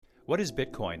What is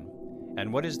Bitcoin?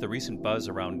 And what is the recent buzz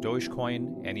around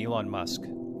Dogecoin and Elon Musk?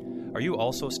 Are you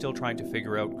also still trying to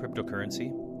figure out cryptocurrency?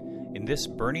 In this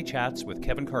Bernie Chats with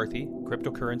Kevin Carthy,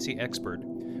 cryptocurrency expert,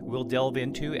 we'll delve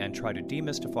into and try to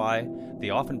demystify the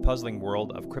often puzzling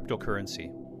world of cryptocurrency.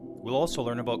 We'll also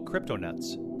learn about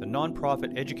CryptoNuts, the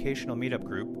nonprofit educational meetup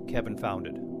group Kevin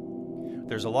founded.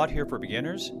 There's a lot here for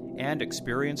beginners and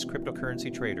experienced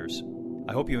cryptocurrency traders.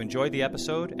 I hope you enjoyed the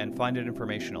episode and find it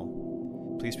informational.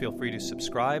 Please feel free to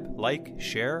subscribe, like,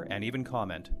 share, and even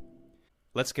comment.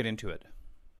 Let's get into it.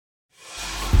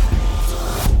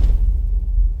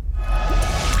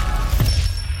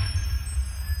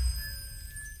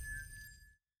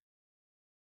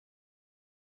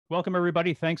 Welcome,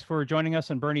 everybody. Thanks for joining us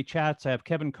on Bernie Chats. I have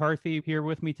Kevin Carthy here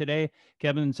with me today.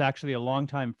 Kevin's actually a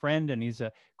longtime friend, and he's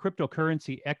a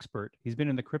cryptocurrency expert. He's been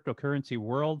in the cryptocurrency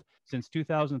world since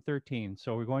 2013.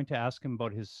 So we're going to ask him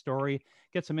about his story,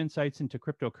 get some insights into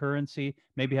cryptocurrency,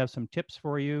 maybe have some tips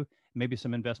for you, maybe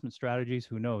some investment strategies,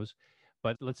 who knows.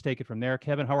 But let's take it from there.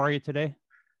 Kevin, how are you today?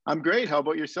 I'm great. How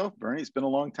about yourself, Bernie? It's been a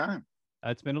long time.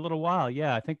 It's been a little while.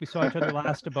 Yeah, I think we saw each other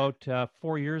last about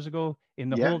 4 years ago in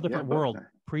the whole different world,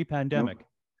 pre-pandemic.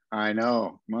 No, I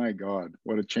know. My God,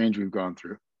 what a change we've gone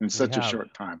through in such a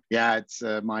short time. Yeah, it's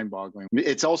mind-boggling.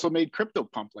 It's also made crypto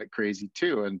pump like crazy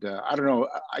too. And I don't know,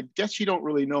 I guess you don't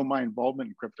really know my involvement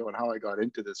in crypto and how I got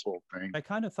into this whole thing. I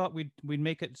kind of thought we'd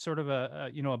make it sort of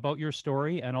a about your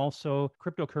story and also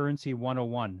cryptocurrency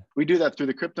 101. We do that through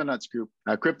the CryptoNuts group.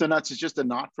 CryptoNuts is just a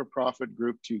not-for-profit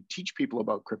group to teach people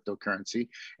about cryptocurrency.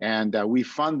 And we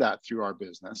fund that through our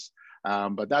business.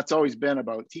 But that's always been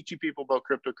about teaching people about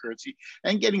cryptocurrency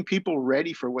and getting people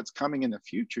ready for what's coming in the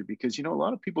future, because, a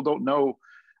lot of people don't know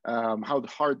how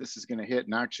hard this is going to hit.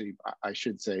 And actually, I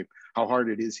should say how hard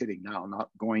it is hitting now, not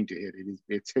going to hit.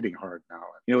 It's hitting hard now.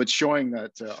 It's showing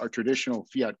that our traditional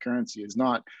fiat currency is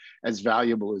not as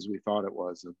valuable as we thought it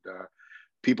was. And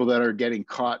people that are getting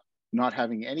caught not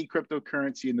having any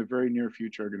cryptocurrency in the very near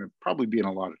future are going to probably be in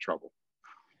a lot of trouble.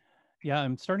 Yeah,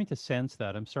 I'm starting to sense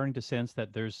that. I'm starting to sense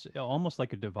that there's almost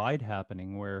like a divide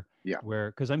happening where,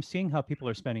 because I'm seeing how people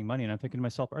are spending money, and I'm thinking to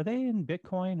myself, are they in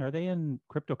Bitcoin? Are they in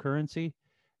cryptocurrency?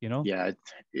 Yeah.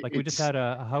 We just had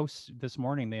a house this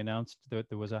morning. They announced that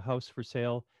there was a house for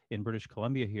sale in British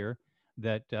Columbia here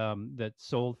that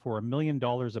sold for $1 million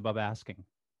above asking,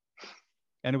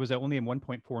 and it was only a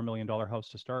 $1.4 million house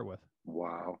to start with.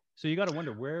 Wow. So you got to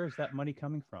wonder, where is that money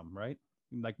coming from, right?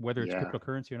 Like whether it's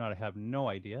cryptocurrency or not, I have no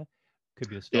idea. Could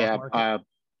be a stock market.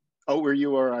 Where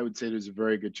you are, I would say there's a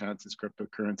very good chance it's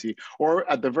cryptocurrency, or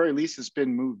at the very least, it's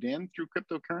been moved in through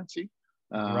cryptocurrency.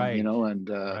 Right.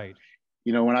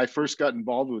 When I first got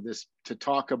involved with this, to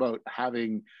talk about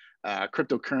having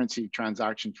cryptocurrency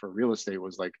transactions for real estate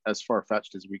was like as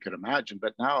far-fetched as we could imagine.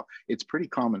 But now it's pretty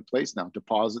commonplace now.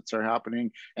 Deposits are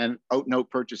happening, and out-and-out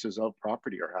purchases of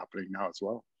property are happening now as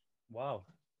well. Wow.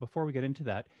 Before we get into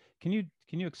that, can you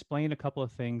explain a couple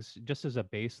of things just as a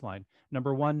baseline?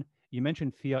 Number one, you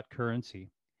mentioned fiat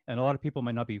currency, and a lot of people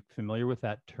might not be familiar with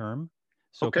that term.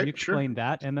 So can you explain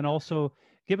that? And then also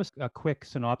give us a quick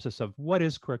synopsis of what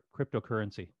is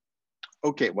cryptocurrency?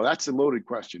 Okay, well, that's a loaded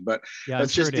question, but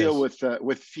let's just deal with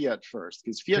fiat first,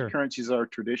 because fiat currencies are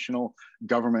traditional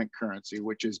government currency,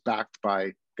 which is backed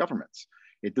by governments.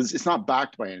 It's not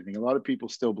backed by anything. A lot of people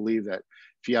still believe that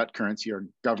fiat currency or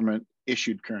government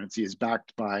issued currency is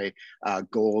backed by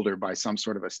gold or by some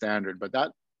sort of a standard. But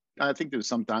that, I think there was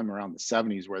some time around the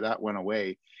 70s where that went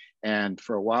away. And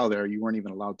for a while there, you weren't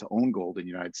even allowed to own gold in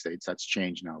the United States. That's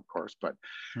changed now, of course. But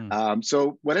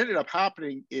so what ended up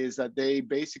happening is that they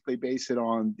basically base it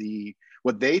on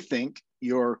what they think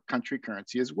your country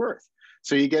currency is worth.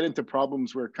 So you get into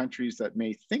problems where countries that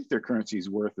may think their currency is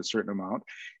worth a certain amount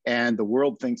and the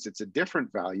world thinks it's a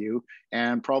different value,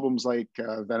 and problems like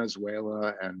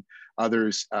Venezuela and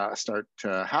others start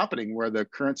happening where the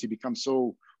currency becomes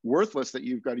so worthless that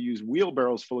you've got to use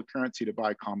wheelbarrows full of currency to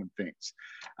buy common things.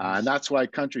 And that's why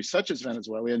countries such as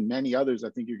Venezuela and many others I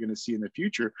think you're going to see in the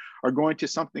future are going to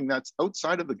something that's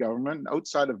outside of the government,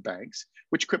 outside of banks,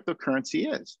 which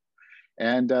cryptocurrency is.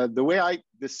 And the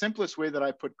simplest way that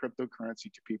I put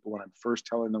cryptocurrency to people when I'm first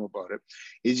telling them about it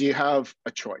is you have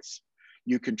a choice.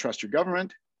 You can trust your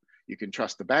government, you can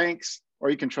trust the banks, or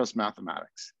you can trust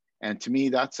mathematics. And to me,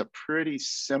 that's a pretty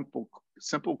simple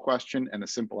question and a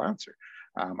simple answer.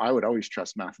 I would always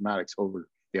trust mathematics over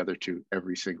the other two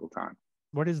every single time.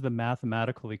 What is the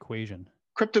mathematical equation?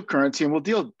 Cryptocurrency, and we'll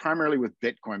deal primarily with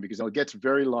Bitcoin because it gets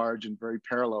very large and very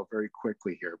parallel very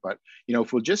quickly here. But,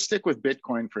 if we'll just stick with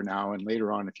Bitcoin for now, and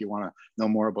later on, if you want to know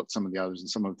more about some of the others and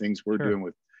some of the things we're doing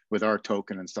with with our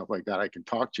token and stuff like that. I can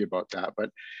talk to you about that. But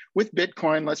with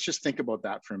Bitcoin, let's just think about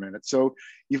that for a minute. So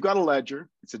you've got a ledger.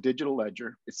 It's a digital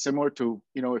ledger. It's similar to,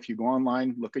 if you go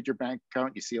online, look at your bank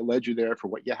account, you see a ledger there for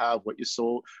what you have, what you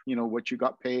sold, what you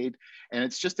got paid. And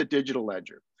it's just a digital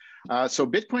ledger. So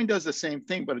Bitcoin does the same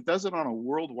thing, but it does it on a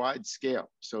worldwide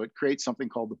scale. So it creates something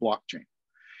called the blockchain.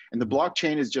 And the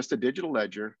blockchain is just a digital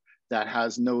ledger that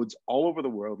has nodes all over the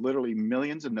world, literally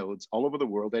millions of nodes all over the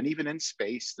world. And even in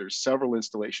space, there's several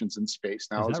installations in space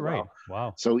now as well. Right?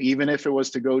 Wow. So even if it was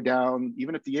to go down,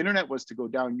 even if the internet was to go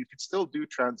down, you could still do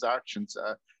transactions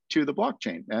to the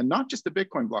blockchain, and not just the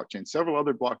Bitcoin blockchain. Several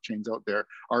other blockchains out there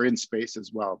are in space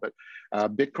as well. But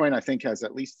Bitcoin, I think, has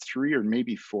at least 3 or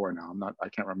maybe 4 now. I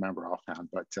can't remember offhand.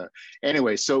 But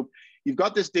anyway, so you've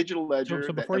got this digital ledger.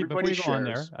 So before you go on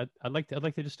there, I'd like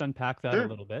to just unpack that a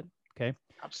little bit. Okay.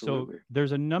 Absolutely. So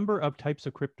there's a number of types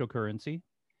of cryptocurrency,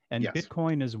 and yes,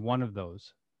 Bitcoin is one of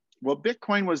those. Well,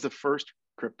 Bitcoin was the first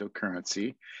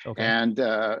cryptocurrency. Okay. And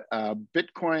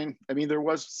Bitcoin, I mean, there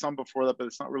was some before that, but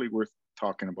it's not really worth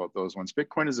talking about those ones.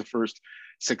 Bitcoin is the first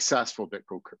successful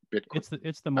Bitcoin.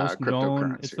 It's the most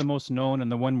known. It's the most known,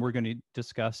 and the one we're going to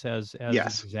discuss as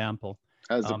yes, an example.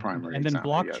 As the primary. And then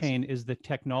example, blockchain is the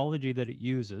technology that it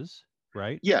uses,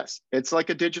 right? Yes, it's like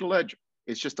a digital ledger.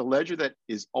 It's just a ledger that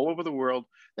is all over the world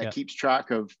that keeps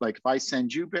track of, like, if I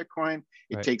send you Bitcoin,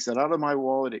 it takes it out of my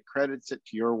wallet, it credits it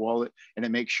to your wallet, and it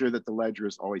makes sure that the ledger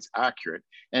is always accurate.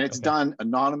 And it's done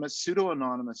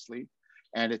pseudo-anonymously,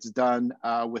 and it's done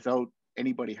without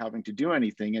anybody having to do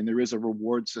anything. And there is a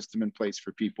reward system in place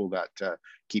for people that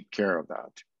keep care of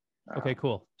that. Okay,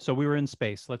 cool. So we were in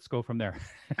space. Let's go from there.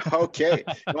 Okay.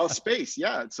 Well, space.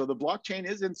 Yeah. So the blockchain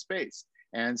is in space.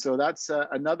 And so that's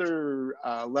another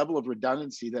level of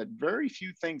redundancy that very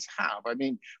few things have. I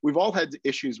mean, we've all had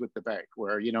issues with the bank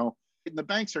where, the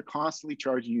banks are constantly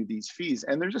charging you these fees.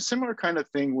 And there's a similar kind of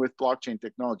thing with blockchain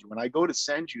technology. When I go to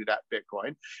send you that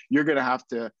Bitcoin, you're going to have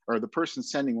to, or the person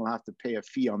sending will have to pay a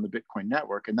fee on the Bitcoin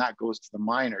network. And that goes to the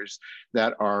miners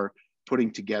that are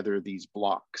putting together these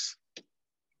blocks.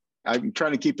 I'm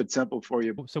trying to keep it simple for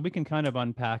you. So we can kind of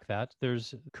unpack that.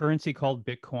 There's currency called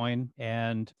Bitcoin,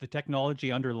 and the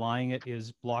technology underlying it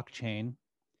is blockchain,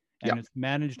 and it's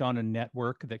managed on a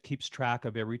network that keeps track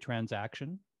of every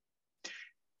transaction.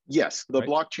 Yes, the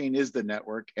blockchain is the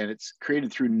network, and it's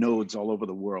created through nodes all over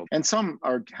the world. And some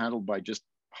are handled by just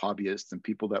hobbyists and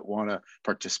people that want to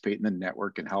participate in the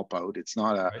network and help out. It's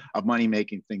not a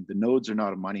money-making thing. The nodes are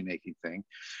not a money-making thing.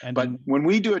 But when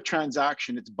we do a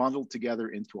transaction, it's bundled together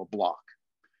into a block.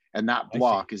 And that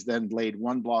block is then laid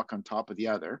one block on top of the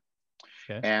other.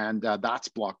 Okay. And that's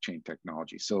blockchain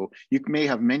technology. So you may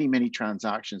have many, many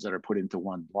transactions that are put into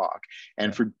one block.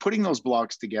 And for putting those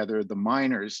blocks together, the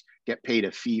miners get paid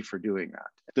a fee for doing that.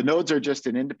 The nodes are just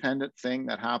an independent thing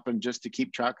that happen just to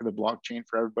keep track of the blockchain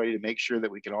for everybody, to make sure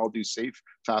that we can all do safe,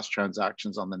 fast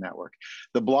transactions on the network.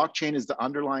 The blockchain is the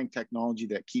underlying technology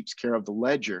that keeps care of the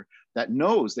ledger that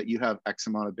knows that you have X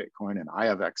amount of Bitcoin and I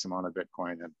have X amount of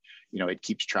Bitcoin. And, it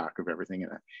keeps track of everything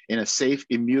in a safe,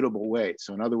 immutable way.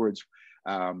 So in other words,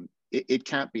 it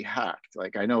can't be hacked.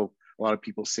 Like, I know a lot of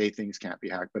people say things can't be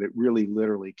hacked, but it really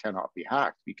literally cannot be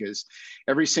hacked, because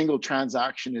every single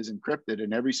transaction is encrypted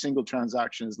and every single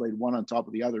transaction is laid one on top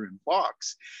of the other in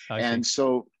blocks. And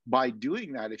so by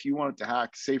doing that, if you wanted to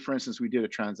hack, say for instance, we did a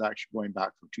transaction going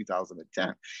back from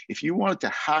 2010. If you wanted to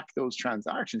hack those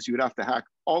transactions, you would have to hack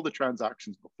all the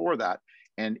transactions before that.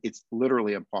 And it's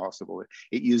literally impossible.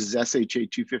 It uses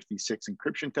SHA-256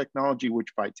 encryption technology, which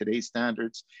by today's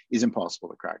standards is impossible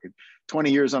to crack. It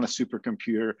 20 years on a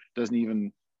supercomputer doesn't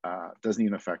even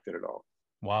affect it at all.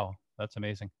 Wow, that's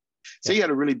amazing. Say you had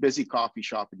a really busy coffee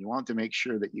shop and you want to make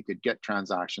sure that you could get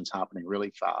transactions happening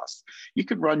really fast. You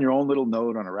could run your own little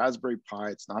node on a Raspberry Pi.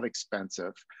 It's not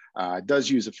expensive. It does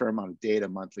use a fair amount of data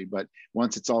monthly, but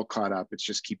once it's all caught up, it's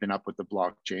just keeping up with the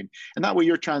blockchain. And that way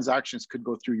your transactions could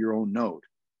go through your own node.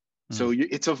 So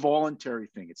it's a voluntary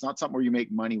thing. It's not something where you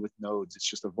make money with nodes. It's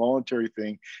just a voluntary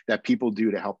thing that people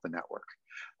do to help the network.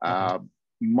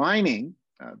 Mining,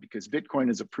 because Bitcoin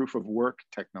is a proof of work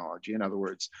technology. In other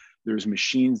words, there's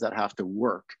machines that have to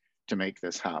work to make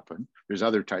this happen. There's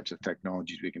other types of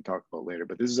technologies we can talk about later,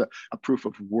 but this is a proof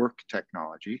of work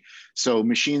technology. So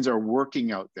machines are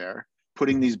working out there,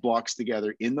 putting these blocks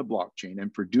together in the blockchain,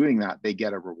 and for doing that, they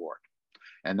get a reward.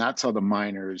 And that's how the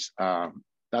miners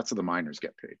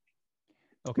get paid.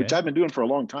 Okay. Which I've been doing for a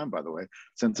long time, by the way.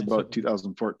 Since about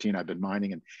 2014, I've been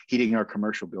mining and heating our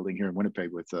commercial building here in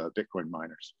Winnipeg with Bitcoin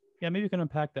miners. Yeah, maybe you can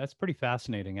unpack that. That's pretty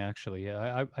fascinating, actually.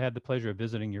 I had the pleasure of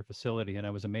visiting your facility, and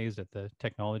I was amazed at the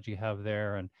technology you have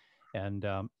there, and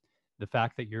the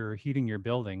fact that you're heating your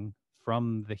building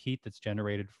from the heat that's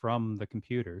generated from the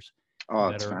computers. Oh,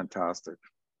 it's fantastic.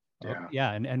 Yeah.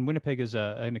 Yeah. And Winnipeg is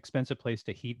an expensive place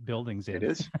to heat buildings in. It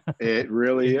is. It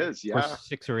really is. Yeah. For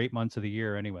 6 or 8 months of the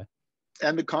year anyway.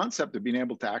 And the concept of being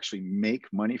able to actually make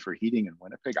money for heating in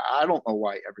Winnipeg, I don't know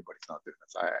why everybody's not doing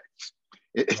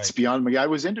this. It's beyond me. I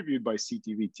was interviewed by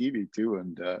CTV TV too.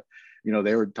 And,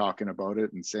 they were talking about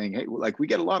it and saying, hey, like we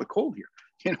get a lot of cold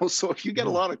here, so if you get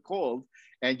a lot of cold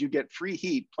and you get free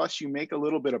heat, plus you make a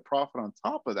little bit of profit on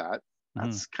top of that,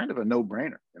 that's kind of a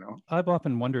no-brainer, I've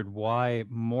often wondered why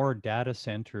more data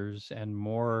centers and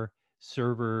more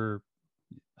server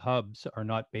hubs are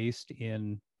not based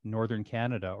in Northern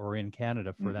Canada or in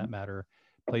Canada, for that matter,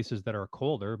 places that are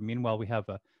colder. Meanwhile, we have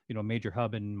a major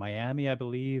hub in Miami, I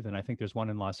believe, and I think there's one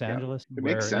in Los Angeles. It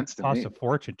makes sense to me. It costs a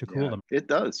fortune to cool them. It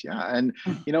does, yeah. And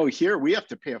here we have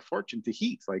to pay a fortune to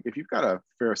heat. Like if you've got a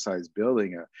fair-sized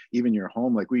building, even your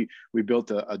home, like we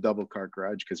built a double-car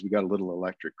garage because we got a little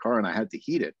electric car, and I had to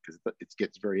heat it because it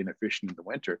gets very inefficient in the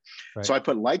winter. Right. So I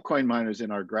put Litecoin miners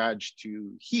in our garage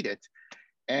to heat it,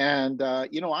 and I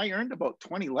earned about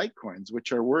 20 Litecoins,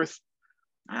 which are worth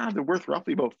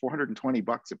roughly about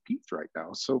 $420 a piece right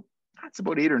now. So that's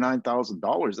about $8,000 or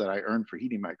 $9,000 that I earned for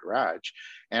heating my garage.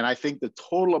 And I think the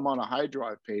total amount of hydro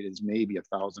I've paid is maybe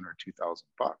 $1,000 or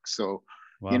 $2,000. So,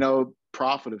 wow.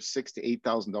 Profit of $6,000 to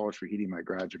 $8,000 for heating my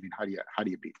garage. I mean, how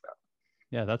do you beat that?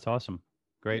 Yeah, that's awesome.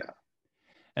 Great. Yeah.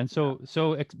 And so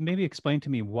maybe explain to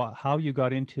me how you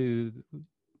got into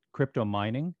crypto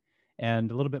mining, and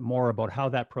a little bit more about how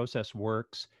that process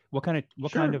works. What kind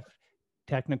of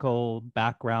technical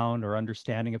background or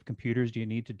understanding of computers do you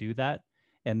need to do that?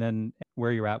 And then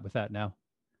where you're at with that now.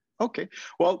 Okay.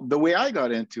 Well, the way I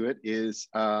got into it is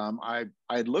I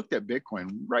looked at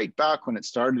Bitcoin right back when it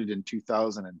started in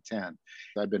 2010.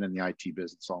 I've been in the IT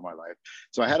business all my life.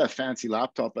 So I had a fancy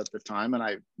laptop at the time,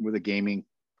 and with a gaming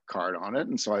card on it.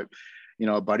 And so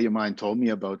a buddy of mine told me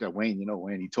about that. Wayne,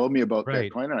 he told me about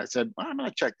Bitcoin, and I said, I'm going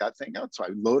to check that thing out. So I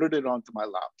loaded it onto my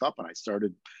laptop, and I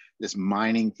started this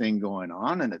mining thing going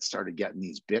on, and it started getting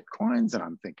these Bitcoins, and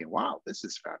I'm thinking, wow, this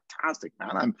is fantastic,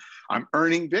 man. I'm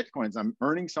earning Bitcoins. I'm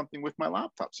earning something with my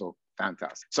laptop. So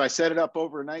fantastic. So I set it up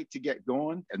overnight to get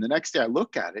going. And the next day I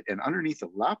look at it, and underneath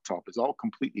the laptop is all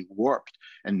completely warped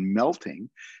and melting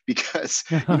because,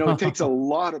 it takes a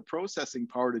lot of processing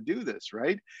power to do this.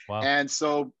 Right. Wow. And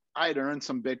so I'd earned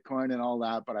some Bitcoin and all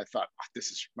that, but I thought,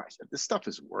 this stuff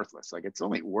is worthless. Like it's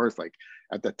only worth, like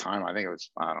at the time, I think it was,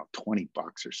 $20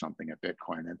 or something a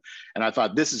Bitcoin. And I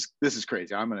thought, this is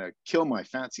crazy. I'm going to kill my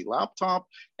fancy laptop,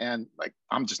 and like,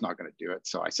 I'm just not going to do it.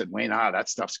 So I said, Wayne, that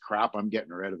stuff's crap. I'm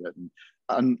getting rid of it.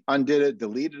 And undid it,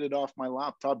 deleted it off my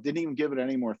laptop, didn't even give it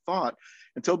any more thought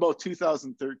until about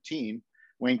 2013.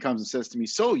 Wayne comes and says to me,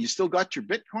 so you still got your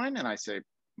Bitcoin? And I say,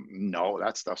 no,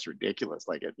 that stuff's ridiculous.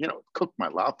 Like it cooked my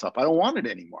laptop. I don't want it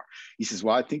anymore. He says,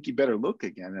 well, I think you better look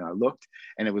again. And I looked,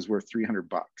 and it was worth $300.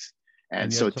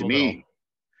 And so to me,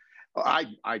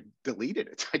 I deleted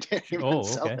it. I didn't even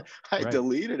sell it. I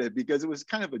deleted it because it was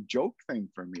kind of a joke thing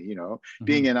for me.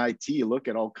 Being in IT, you look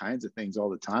at all kinds of things all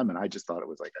the time. And I just thought it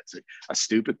was like, that's a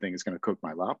stupid thing. It's going to cook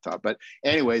my laptop. But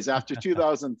anyways, after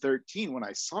 2013, when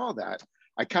I saw that,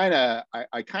 I kind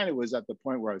of was at the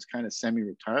point where I was kind of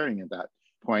semi-retiring at that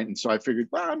point. And so I figured,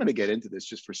 well, I'm going to get into this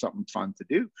just for something fun to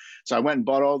do. So I went and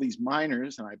bought all these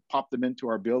miners, and I popped them into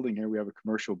our building here. We have a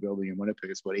commercial building in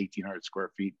Winnipeg. It's about 1,800 square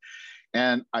feet.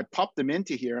 And I popped them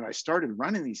into here, and I started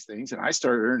running these things, and I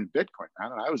started earning Bitcoin,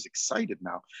 man. And I was excited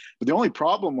now. But the only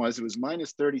problem was it was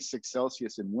minus 36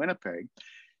 Celsius in Winnipeg.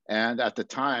 And at the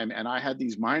time, and I had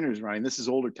these miners running. This is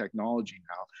older technology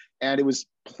now. And it was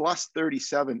plus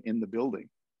 37 in the building.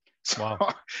 So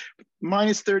wow.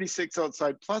 Minus 36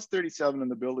 outside, plus 37 in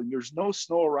the building. There's no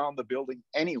snow around the building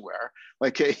anywhere.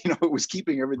 Like, it was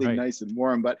keeping everything nice and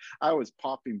warm, but I was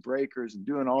popping breakers and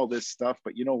doing all this stuff.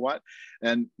 But you know what?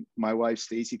 And my wife,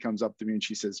 Stacy, comes up to me and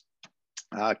she says,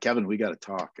 Kevin, we got to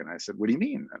talk. And I said, what do you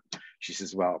mean? And she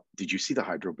says, well, did you see the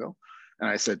hydro bill? And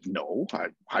I said, no,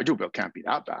 hydro bill can't be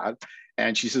that bad.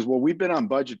 And she says, well, we've been on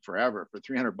budget forever for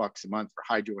 $300 a month for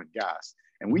hydro and gas.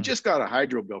 And we just got a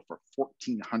hydro bill for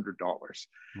 $1,400.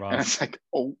 Wow. And it's like,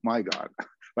 oh my God.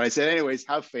 But I said, anyways,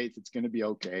 have faith. It's going to be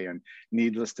okay. And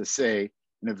needless to say,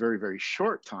 in a very, very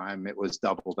short time, it was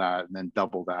double that and then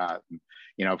double that.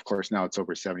 And, of course, now it's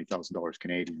over $70,000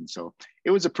 Canadian. So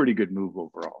it was a pretty good move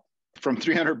overall. From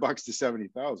 $300 to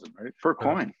 70,000, right, per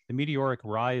coin. The meteoric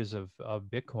rise of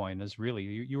Bitcoin is really,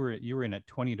 you were in at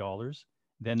 $20.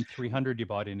 Then 300 you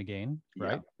bought in again,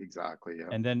 right? Yeah, exactly. Yeah.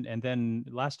 And then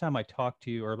last time I talked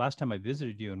to you, or last time I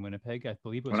visited you in Winnipeg, I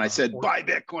believe it was when I said buy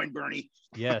Bitcoin, Bernie.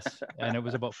 Yes, and it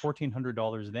was about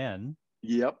 $1,400 then.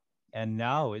 Yep. And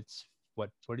now it's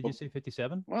what did you say,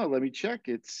 57? Well, let me check.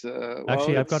 It's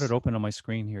actually, I've got it open on my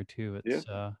screen here too. It's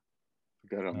got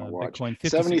it on my watch. Bitcoin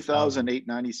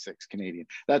 70,896 Canadian.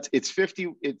 It's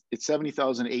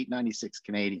 70,896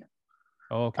 Canadian.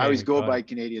 Oh, okay. I always go by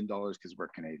Canadian dollars because we're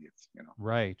Canadians, you know.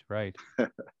 Right.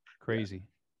 Crazy.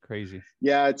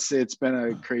 Yeah, it's been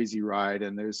a crazy ride,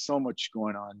 and there's so much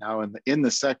going on now in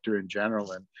the sector in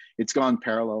general, and it's gone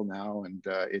parallel now, and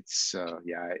it's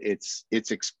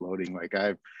exploding. Like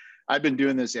I've been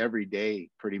doing this every day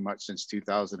pretty much since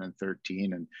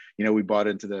 2013, and you know, we bought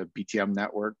into the BTM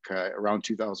network around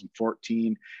 2014,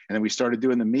 and then we started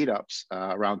doing the meetups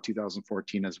around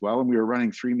 2014 as well, and we were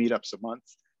running 3 meetups a month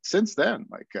since then,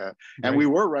 and we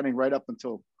were running right up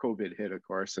until COVID hit, of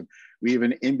course, and we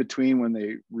even in between when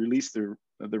they released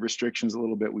the restrictions a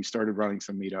little bit, we started running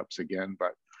some meetups again,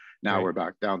 but now we're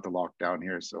back down to lockdown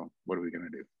here, so what are we going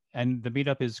to do? And the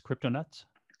meetup is CryptoNuts?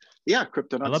 Yeah,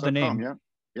 CryptoNuts.com. I love the name.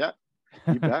 Yeah,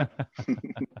 you bet.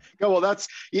 Yeah, well,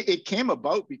 it came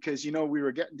about because, you know, we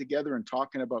were getting together and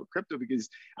talking about crypto because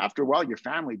after a while your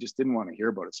family just didn't want to hear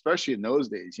about it, especially in those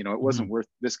days. You know, it wasn't worth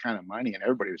this kind of money, and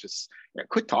everybody was just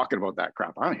quit talking about that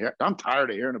crap. I'm tired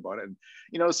of hearing about it. And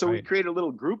you know, so we created a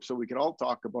little group so we could all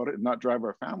talk about it and not drive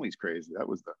our families crazy. That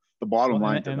was the bottom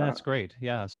line. And that's great.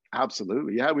 Yeah,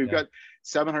 absolutely. Yeah, we've got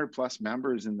 700 plus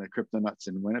members in the CryptoNuts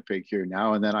in Winnipeg here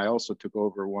now, and then I also took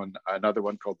over another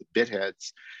one called the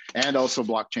BitHeads, and also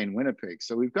Blockchain Winnipeg.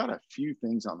 So we've got a few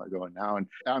things on the go now, and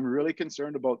I'm really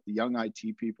concerned about the young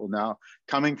IT people now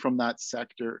coming from that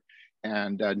sector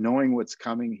and knowing what's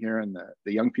coming here, and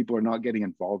the young people are not getting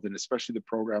involved in, especially the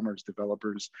programmers,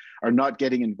 developers are not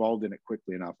getting involved in it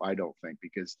quickly enough, I don't think,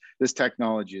 because this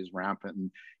technology is rampant,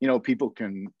 and you know, people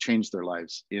can change their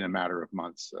lives in a matter of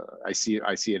months. I see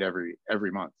it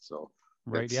every month. So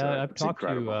yeah,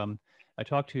 I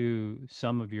talked to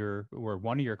some of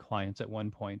one of your clients at one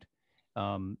point.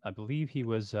 I believe he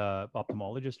was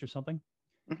ophthalmologist or something.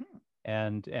 Mm-hmm.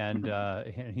 And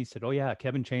he said, "Oh yeah,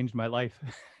 Kevin changed my life."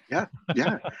 Yeah.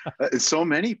 So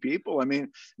many people. I mean,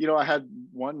 you know, I had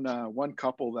one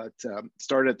couple that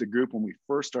started at the group when we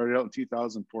first started out in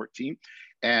 2014,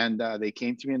 and they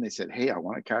came to me and they said, "Hey, I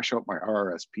want to cash out my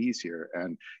RRSPs here,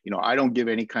 and you know, I don't give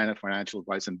any kind of financial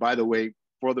advice. And by the way,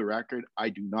 for the record, I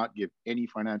do not give any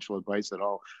financial advice at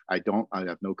all. I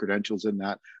have no credentials in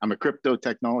that. I'm a crypto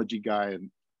technology guy, and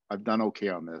I've done okay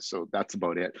on this. So that's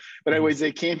about it." But anyways,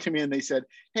 they came to me and they said,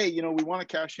 "Hey, you know, we want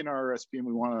to cash in our RRSP and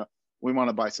we want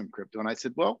to buy some crypto." And I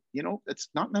said, "Well, you know, it's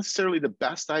not necessarily the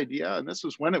best idea." And this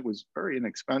was when it was very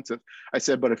inexpensive. I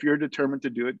said, "But if you're determined to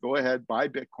do it, go ahead, buy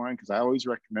Bitcoin, because I always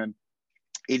recommend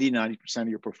 80-90% of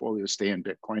your portfolio stay in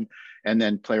Bitcoin, and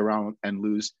then play around and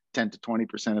lose 10 to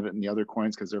 20% of it in the other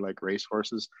coins, because they're like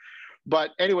racehorses."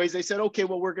 But anyways, they said, "Okay,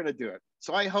 well, we're going to do it."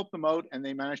 So I helped them out, and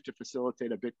they managed to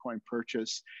facilitate a Bitcoin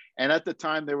purchase. And at the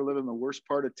time, they were living in the worst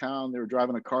part of town. They were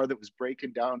driving a car that was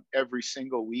breaking down every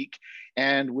single week.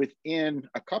 And within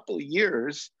a couple of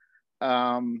years,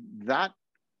 that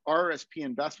RRSP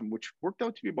investment, which worked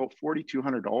out to be about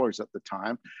 $4,200 at the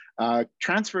time,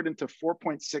 transferred into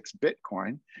 4.6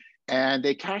 Bitcoin. And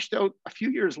they cashed out a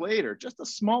few years later, just a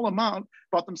small amount,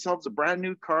 bought themselves a brand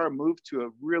new car, moved to a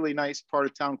really nice part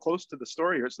of town close to the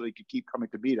store here so they could keep coming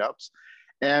to meetups,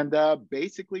 and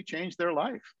basically changed their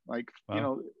life. Like, wow. You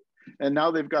know, and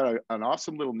now they've got an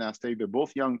awesome little nest egg. They're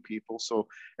both young people. So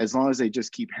as long as they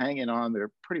just keep hanging on,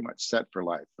 they're pretty much set for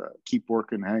life. Keep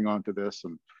working, hang on to this,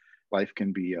 and life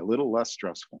can be a little less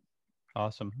stressful.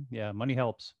 Awesome. Yeah, money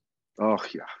helps. Oh,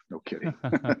 yeah, no kidding.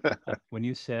 When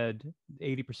you said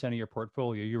 80% of your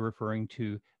portfolio, you're referring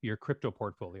to your crypto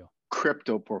portfolio.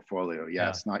 Crypto portfolio,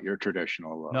 yes, yeah. Not your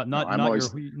traditional.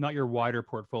 Not your wider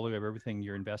portfolio of everything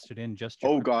you're invested in. Just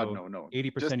your crypto, God, no.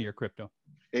 80% of your crypto.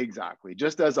 Exactly,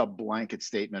 just as a blanket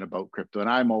statement about crypto, and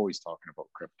I'm always talking about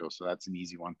crypto, so that's an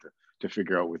easy one to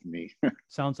figure out with me.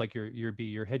 Sounds like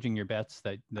you're hedging your bets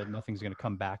that nothing's going to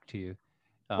come back to you.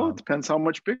 Well, it depends how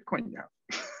much Bitcoin you have.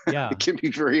 Yeah, it can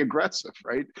be very aggressive,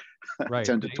 right? Right,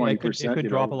 10 to 20%. It could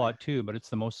drop a lot too, but it's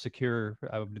the most secure,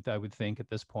 I would think, at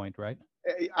this point, right?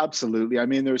 Absolutely. I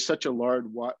mean, there's such a large,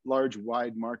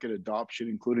 wide market adoption,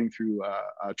 including through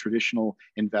traditional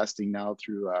investing now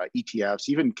through ETFs,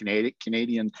 even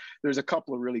Canadian. There's a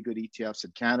couple of really good ETFs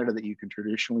in Canada that you can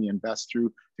traditionally invest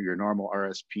through your normal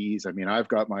RSPs. I mean, I've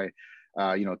got my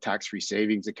tax-free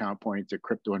savings account pointing to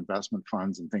crypto investment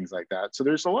funds and things like that. So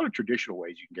there's a lot of traditional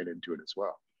ways you can get into it as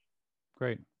well.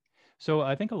 Great. So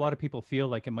I think a lot of people feel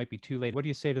like it might be too late. What do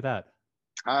you say to that?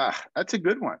 That's a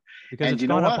good one. Because it's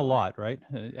gone up a lot, right?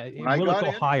 Will it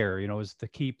go higher, is the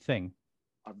key thing.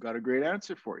 I've got a great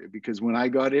answer for you, because when I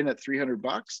got in at $300,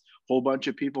 a whole bunch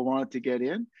of people wanted to get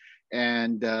in.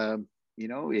 And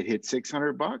it hit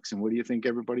 $600. And what do you think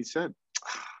everybody said?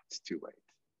 It's too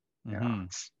late. Mm-hmm.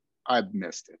 I've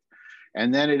missed it.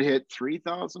 And then it hit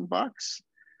 $3,000,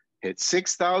 hit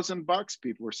 $6,000.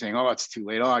 People were saying, oh, it's too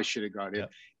late. Oh, I should have got it.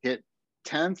 Yep. Hit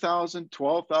 10,000,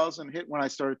 12,000, hit when I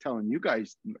started telling you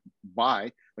guys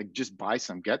just buy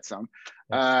some, get some.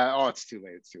 Oh, it's too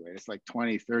late. It's too late. It's like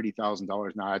 $20,000,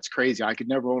 $30,000 now. It's crazy. I could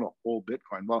never own a whole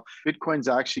Bitcoin. Well,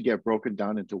 Bitcoins actually get broken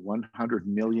down into 100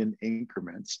 million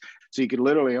increments. So you could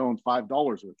literally own $5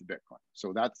 worth of Bitcoin.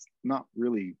 So that's not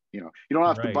really, you don't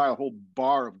have to buy a whole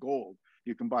bar of gold.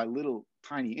 You can buy little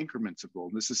tiny increments of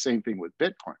gold. And this is the same thing with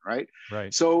Bitcoin, right?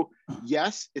 Right. So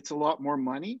yes, it's a lot more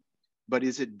money. But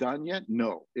is it done yet?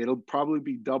 No. It'll probably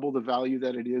be double the value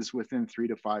that it is within 3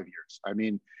 to 5 years. I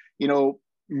mean,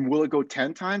 will it go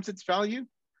 10 times its value?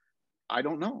 I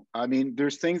don't know. I mean,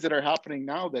 there's things that are happening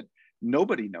now that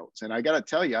nobody knows. And I got to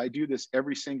tell you, I do this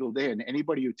every single day. And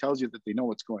anybody who tells you that they know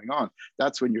what's going on,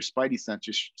 that's when your spidey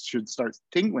senses should start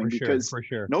tingling, because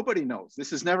nobody knows. This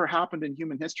has never happened in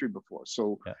human history before.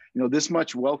 So, this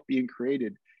much wealth being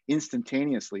created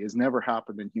instantaneously has never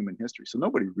happened in human history. So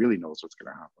nobody really knows what's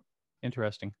going to happen.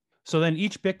 Interesting. So then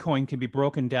each Bitcoin can be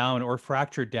broken down or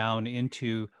fractured down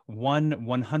into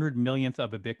 1/100 millionth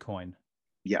of a Bitcoin.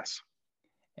 Yes.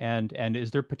 And is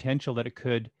there potential that it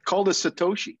could called a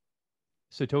Satoshi?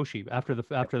 Satoshi, after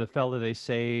the fellow they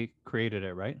say created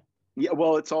it, right? Yeah,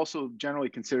 well, it's also generally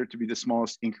considered to be the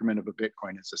smallest increment of a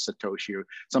Bitcoin is a Satoshi.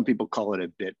 Some people call it a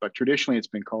bit, but traditionally it's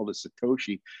been called a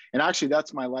Satoshi. And actually,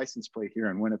 that's my license plate here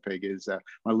in Winnipeg. Is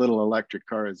my little electric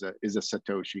car is a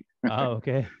Satoshi. Oh,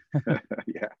 okay.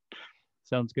 Yeah,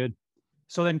 sounds good.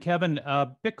 So then, Kevin,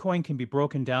 Bitcoin can be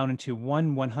broken down into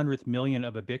 1/100th million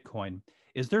of a Bitcoin.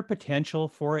 Is there potential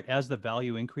for it, as the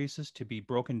value increases, to be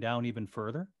broken down even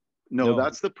further? No,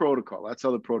 that's the protocol. That's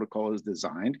how the protocol is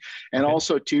designed. And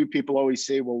also, too, people always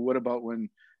say, well, what about when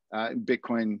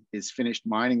Bitcoin is finished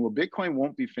mining? Well, Bitcoin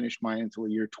won't be finished mining until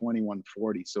the year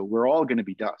 2140. So we're all going to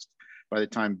be dust by the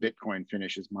time Bitcoin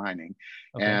finishes mining.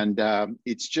 Okay. And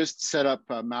it's just set up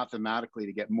mathematically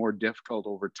to get more difficult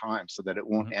over time so that it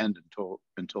won't end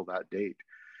until that date.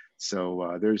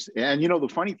 So the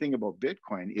funny thing about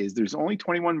Bitcoin is there's only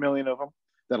 21 million of them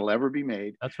that'll ever be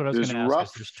made. That's what I was going to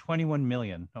ask. There's 21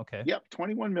 million. Okay. Yep,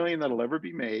 21 million that'll ever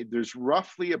be made. There's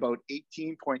roughly about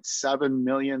 18.7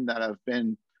 million that have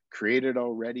been created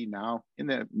already now, in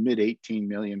the mid 18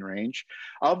 million range.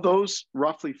 Of those,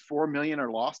 roughly 4 million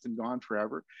are lost and gone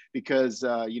forever because,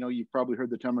 you've probably heard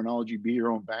the terminology, be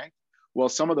your own bank. Well,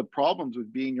 some of the problems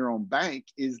with being your own bank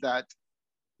is that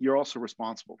you're also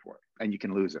responsible for it and you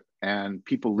can lose it. And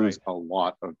people lose a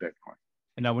lot of Bitcoin.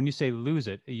 And now when you say lose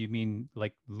it, you mean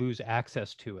like lose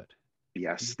access to it?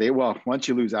 Yes, once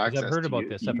you lose access, I've heard about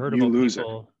this. I've heard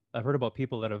about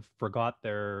people that have forgot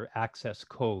their access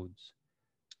codes.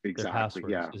 Exactly.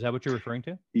 Yeah. Is that what you're referring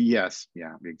to? Yes.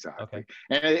 Yeah, exactly. Okay.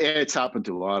 And it's happened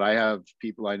to a lot. I have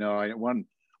people I know.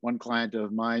 One client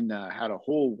of mine had a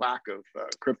whole whack of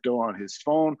crypto on his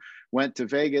phone, went to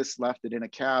Vegas, left it in a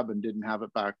cab and didn't have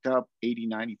it backed up.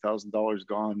 $80,000, $90,000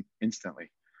 gone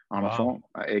instantly on a phone.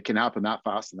 It can happen that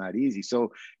fast and that easy.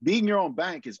 So being your own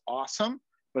bank is awesome,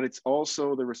 but it's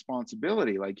also the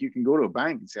responsibility. Like you can go to a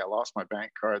bank and say, I lost my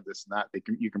bank card, this and that.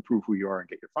 You can prove who you are and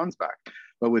get your funds back.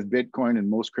 But with Bitcoin and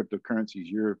most cryptocurrencies,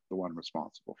 you're the one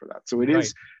responsible for that. So it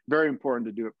is very important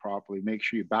to do it properly. Make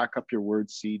sure you back up your word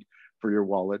seed for your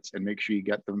wallets and make sure you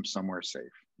get them somewhere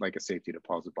safe, like a safety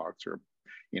deposit box or,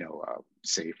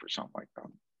 safe or something like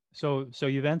that. So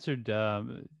you've answered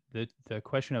the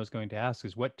question I was going to ask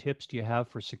is, what tips do you have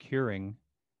for securing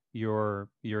your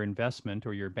investment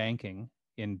or your banking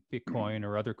in Bitcoin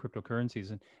or other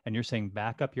cryptocurrencies? And you're saying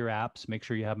back up your apps, make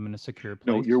sure you have them in a secure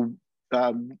place. No,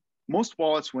 most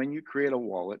wallets, when you create a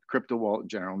wallet, crypto wallet in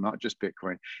general, not just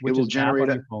Bitcoin, it will generate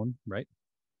on your phone, right?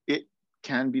 It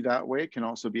can be that way. It can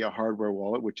also be a hardware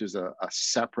wallet, which is a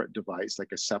separate device,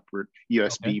 like a separate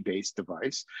USB-based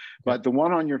device. But the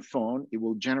one on your phone, it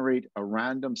will generate a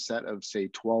random set of, say,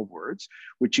 12 words,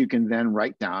 which you can then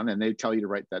write down, and they tell you to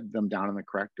write them down in the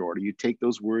correct order. You take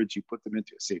those words, you put them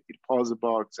into a safety deposit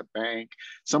box, a bank,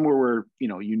 somewhere where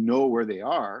you know where they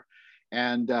are.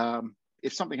 And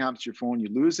if something happens to your phone, you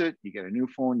lose it, you get a new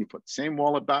phone, you put the same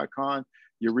wallet back on,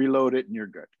 you reload it, and you're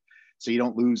good. So you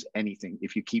don't lose anything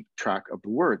if you keep track of the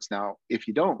words. Now, if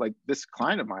you don't, like this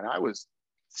client of mine, I was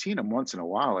seeing him once in a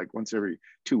while, like once every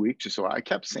 2 weeks or so. I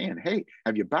kept saying, hey,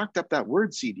 have you backed up that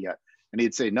word seed yet? And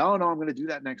he'd say, no, I'm going to do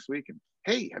that next week. And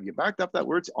hey, have you backed up that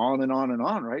word? On and on and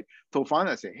on, right? Till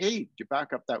finally I say, hey, did you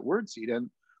back up that word seed? And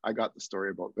I got the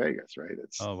story about Vegas, right?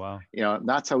 Oh, wow.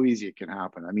 That's how easy it can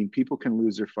happen. I mean, people can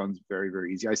lose their funds very,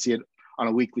 very easy. I see it on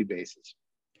a weekly basis.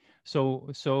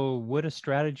 So would a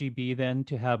strategy be then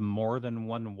to have more than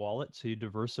one wallet so you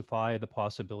diversify the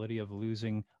possibility of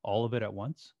losing all of it at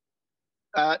once?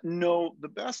 No, the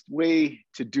best way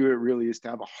to do it really is to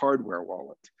have a hardware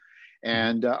wallet.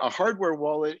 And a hardware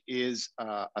wallet is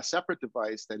a separate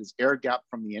device that is air gapped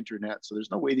from the internet. So there's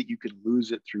no way that you can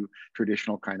lose it through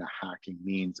traditional kind of hacking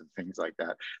means and things like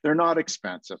that. They're not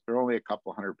expensive. They're only a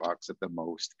couple $100 at the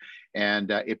most. And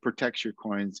it protects your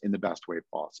coins in the best way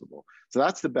possible. So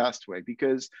that's the best way,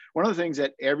 because one of the things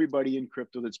that everybody in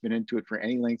crypto that's been into it for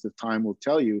any length of time will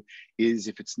tell you is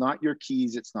if it's not your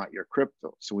keys, it's not your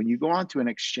crypto. So when you go onto an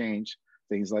exchange,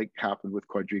 things like happened with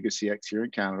Quadriga CX here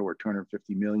in Canada, where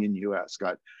 250 million US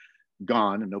got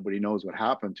gone and nobody knows what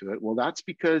happened to it. Well, that's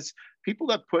because people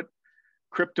that put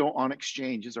crypto on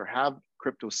exchanges or have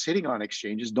crypto sitting on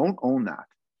exchanges don't own that.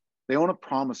 They own a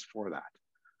promise for that.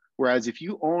 Whereas if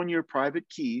you own your private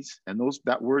keys, and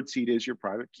that word seed is your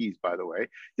private keys, by the way,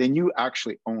 then you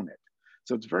actually own it.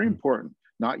 So it's very important.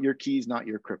 Not your keys, not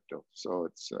your crypto. So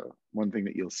it's one thing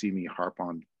that you'll see me harp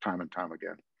on time and time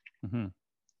again. Mm-hmm.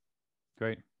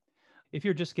 Great. If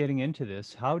you're just getting into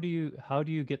this, how do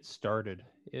you get started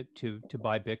to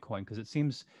buy Bitcoin? Because it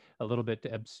seems a little bit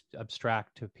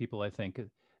abstract to people. I think,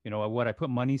 what, I put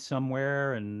money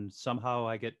somewhere and somehow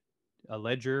I get a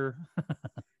ledger.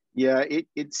 Yeah,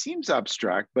 it seems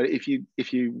abstract, but if you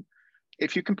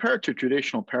compare it to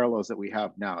traditional parallels that we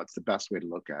have now, it's the best way to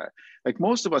look at it. Like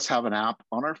most of us have an app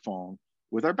on our phone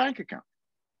with our bank account,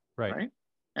 right?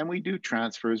 And we do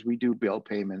transfers, we do bill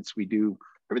payments, we do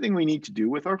everything we need to do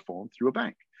with our phone through a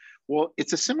bank. Well,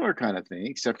 it's a similar kind of thing,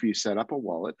 except for you set up a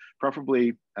wallet,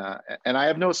 preferably, and I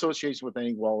have no association with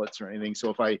any wallets or anything. So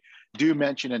if I do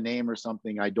mention a name or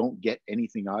something, I don't get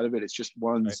anything out of it. It's just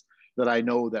ones that I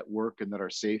know that work and that are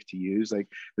safe to use. Like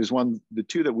there's the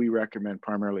two that we recommend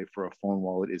primarily for a phone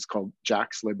wallet is called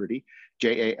Jaxx Liberty,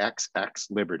 JAXX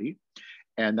Liberty.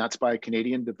 And that's by a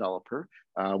Canadian developer,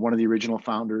 one of the original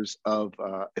founders of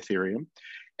Ethereum.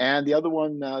 And the other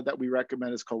one that we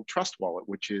recommend is called Trust Wallet,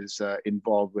 which is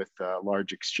involved with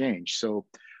Large Exchange. So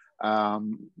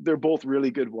they're both really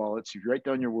good wallets. You write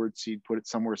down your word seed, put it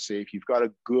somewhere safe. You've got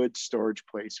a good storage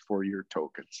place for your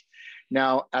tokens.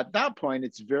 Now, at that point,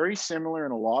 it's very similar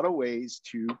in a lot of ways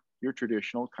to your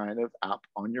traditional kind of app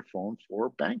on your phone for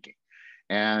banking.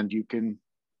 And you can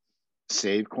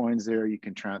save coins there. You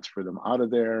can transfer them out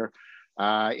of there.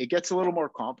 It gets a little more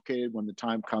complicated when the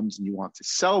time comes and you want to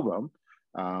sell them.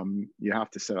 You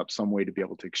have to set up some way to be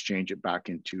able to exchange it back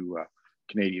into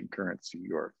Canadian currency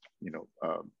or,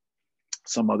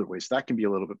 some other way. So that can be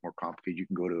a little bit more complicated. You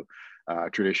can go to a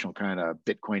traditional kind of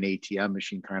Bitcoin ATM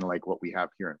machine, kind of like what we have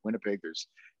here in Winnipeg. There's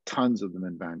tons of them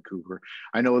in Vancouver.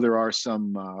 I know there are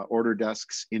some order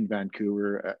desks in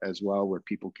Vancouver as well, where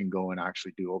people can go and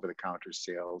actually do over-the-counter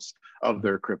sales of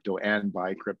their crypto and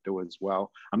buy crypto as well.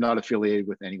 I'm not affiliated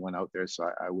with anyone out there, so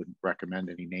I wouldn't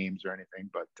recommend any names or anything,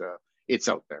 but it's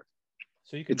out there.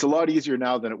 So it's a lot easier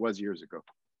now than it was years ago.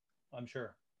 I'm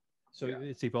sure. So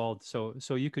it's evolved.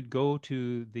 So you could go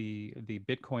to the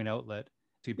Bitcoin outlet.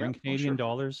 So you bring Canadian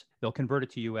dollars, they'll convert it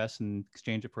to US and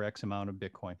exchange it for X amount of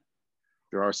Bitcoin.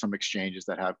 There are some exchanges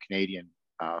that have Canadian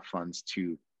funds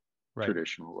to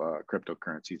traditional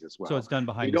cryptocurrencies as well. So it's done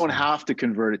behind the scenes. You don't have to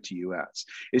convert it to US.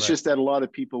 It's just that a lot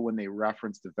of people, when they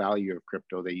reference the value of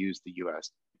crypto, they use the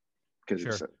US because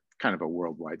it's kind of a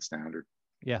worldwide standard.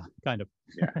 Yeah, kind of.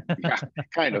 yeah,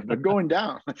 kind of. But going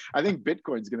down, I think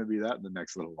Bitcoin's going to be that in the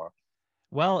next little while.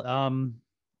 Well,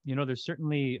 there's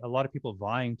certainly a lot of people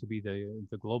vying to be the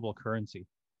global currency.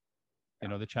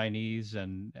 The Chinese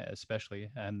and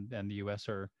especially and the US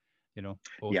are, both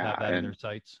have that in their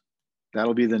sights.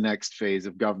 That'll be the next phase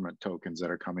of government tokens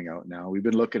that are coming out now. We've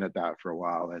been looking at that for a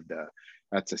while, and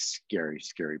that's a scary,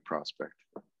 scary prospect.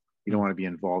 You don't want to be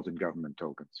involved in government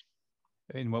tokens.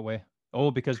 In what way? Oh,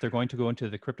 because they're going to go into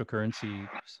the cryptocurrency.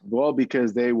 Well,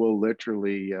 because they will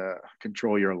literally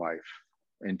control your life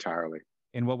entirely.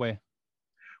 In what way?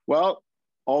 Well,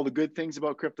 all the good things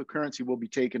about cryptocurrency will be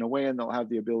taken away, and they'll have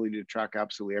the ability to track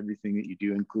absolutely everything that you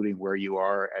do, including where you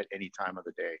are at any time of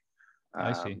the day.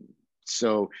 I see.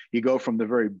 So you go from the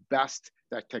very best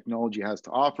that technology has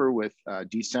to offer with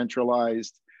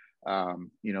decentralized,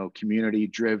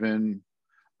 community-driven,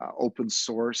 open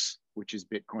source, which is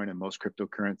Bitcoin and most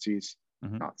cryptocurrencies,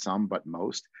 not some, but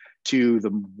most, to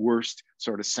the worst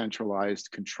sort of centralized,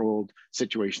 controlled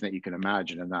situation that you can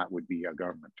imagine, and that would be a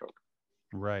government token.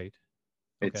 Right.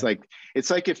 Okay. It's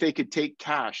like if they could take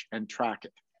cash and track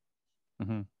it.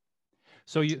 Mm-hmm.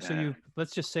 So you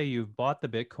let's just say you've bought the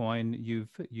Bitcoin,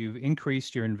 you've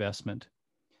increased your investment.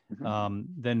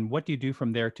 then what do you do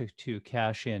from there to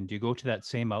cash in? Do you go to that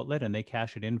same outlet and they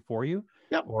cash it in for you?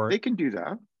 Yeah, or they can do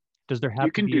that. Does there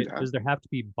have to be does there have to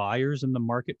be buyers in the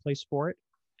marketplace for it?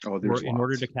 Oh, there's in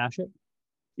order to cash it?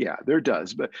 Yeah, there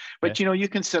does. But you know, you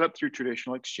can set up through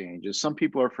traditional exchanges. Some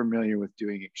people are familiar with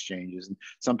doing exchanges, and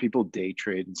some people day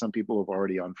trade, and some people have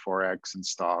already on Forex and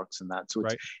stocks and that. So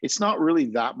it's not really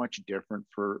that much different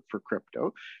for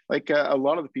crypto. Like a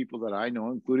lot of the people that I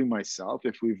know, including myself,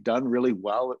 if we've done really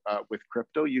well with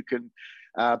crypto, you can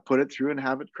put it through and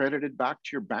have it credited back to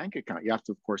your bank account. You have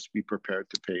to, of course, be prepared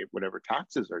to pay whatever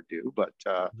taxes are due. But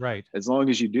as long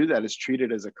as you do that, it's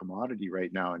treated as a commodity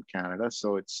right now in Canada.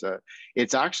 So it's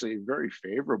actually very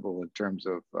favorable in terms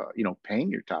of you know, paying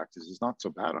your taxes. It's not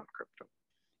so bad on crypto.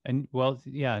 And well,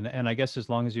 yeah, and I guess as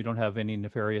long as you don't have any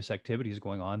nefarious activities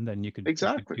going on, then you could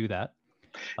do that.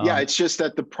 Yeah, it's just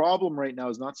that the problem right now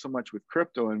is not so much with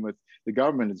crypto, and with the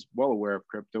government is well aware of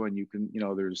crypto, and you can, you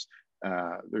know, there's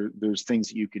things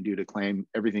that you can do to claim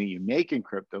everything you make in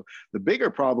crypto. The bigger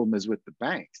problem is with the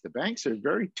banks. The banks are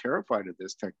very terrified of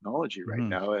this technology right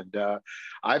now. And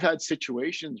I've had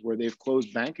situations where they've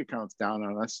closed bank accounts down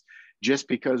on us just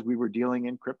because we were dealing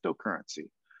in cryptocurrency.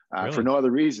 For no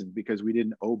other reason, because we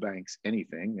didn't owe banks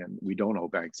anything, and we don't owe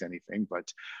banks anything. But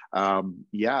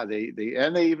yeah, they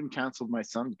even canceled my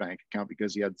son's bank account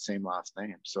because he had the same last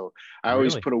name. So I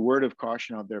always put a word of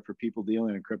caution out there for people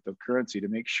dealing in cryptocurrency to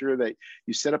make sure that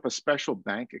you set up a special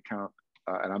bank account.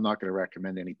 And I'm not going to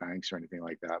recommend any banks or anything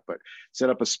like that, but set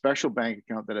up a special bank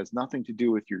account that has nothing to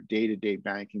do with your day-to-day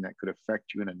banking that could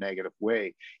affect you in a negative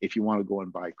way if you want to go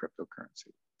and buy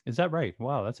cryptocurrency. Is that right?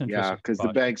 Wow, that's interesting. Yeah, because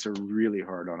the banks are really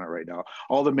hard on it right now.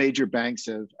 All the major banks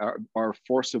are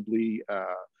forcibly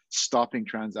stopping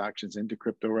transactions into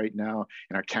crypto right now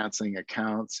and are canceling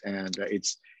accounts. And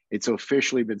it's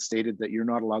officially been stated that you're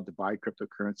not allowed to buy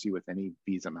cryptocurrency with any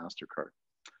Visa,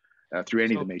 MasterCard through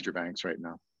any of the major banks right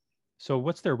now. So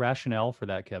what's their rationale for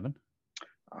that, Kevin?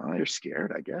 They're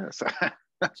scared, I guess.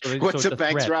 What's a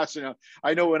bank's rationale?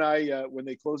 I know when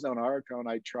they closed down our account,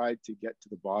 I tried to get to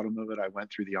the bottom of it. I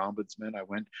went through the ombudsman. I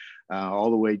went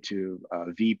all the way to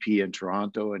VP in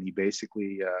Toronto, and he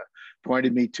basically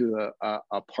pointed me to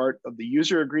a part of the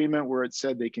user agreement where it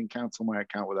said they can cancel my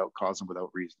account without cause and without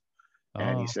reason.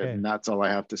 And he said, and that's all I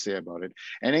have to say about it.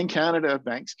 And in Canada,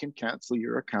 banks can cancel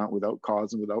your account without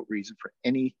cause and without reason for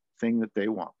anything that they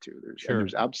want to.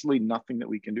 There's absolutely nothing that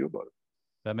we can do about it.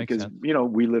 That makes sense. You know,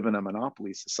 we live in a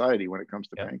monopoly society when it comes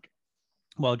to banking.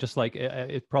 Well, just like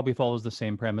it probably follows the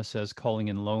same premise as calling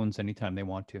in loans anytime they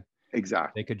want to.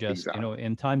 Exactly. They could just, you know,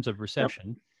 in times of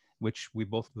recession, which we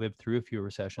both lived through a few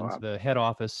recessions, the head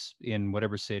office in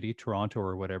whatever city, Toronto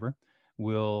or whatever,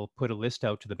 will put a list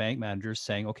out to the bank managers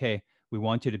saying, okay, we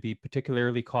want you to be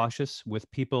particularly cautious with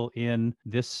people in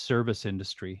this service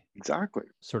industry. Exactly.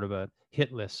 Sort of a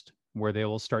hit list where they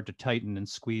will start to tighten and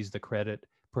squeeze the credit,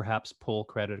 perhaps pull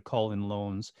credit, call in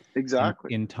loans.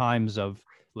 Exactly. In times of,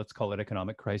 let's call it,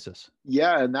 economic crisis.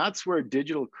 Yeah, and that's where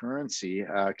digital currency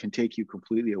can take you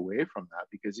completely away from that.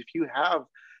 Because if you have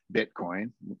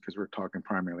Bitcoin, because we're talking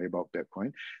primarily about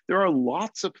Bitcoin, there are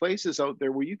lots of places out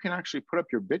there where you can actually put up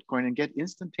your Bitcoin and get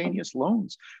instantaneous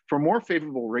loans for more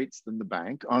favorable rates than the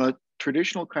bank on a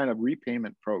traditional kind of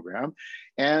repayment program.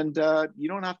 And you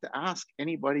don't have to ask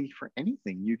anybody for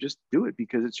anything. You just do it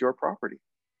because it's your property.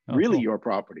 Really your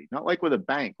property, not like with a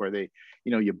bank where they,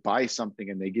 you know, you buy something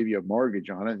and they give you a mortgage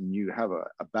on it and you have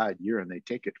a bad year and they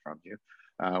take it from you.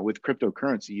 With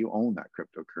cryptocurrency, you own that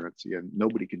cryptocurrency and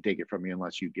nobody can take it from you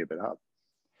unless you give it up.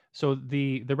 So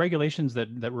the regulations that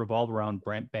revolve around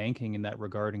banking in that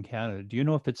regard in Canada, do you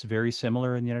know if it's very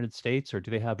similar in the United States, or do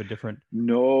they have a different?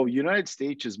 No, United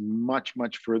States is much,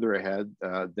 much further ahead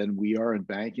than we are in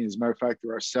banking. As a matter of fact,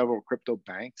 there are several crypto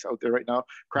banks out there right now.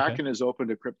 Kraken has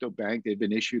opened a crypto bank. They've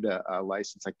been issued a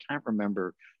license. I can't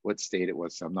remember what state it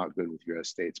was, so I'm not good with US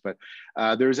states, but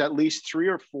there's at least 3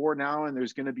 or 4 now, and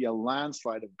there's going to be a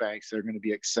landslide of banks that are going to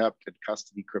be accepted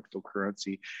custody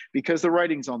cryptocurrency because the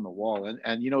writing's on the wall.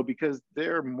 And you know, because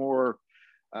they're more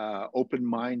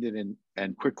open-minded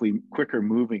and quicker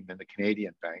moving than the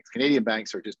Canadian banks. Canadian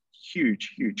banks are just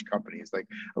huge companies. Like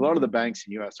a lot of the banks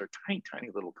in US are tiny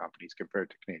little companies compared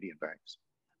to Canadian banks.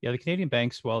 Yeah, the Canadian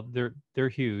banks, well, they're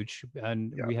huge,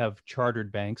 and we have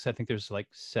chartered banks. I think there's like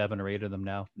 7 or 8 of them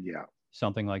now. Yeah,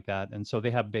 something like that. And so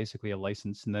they have basically a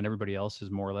license, and then everybody else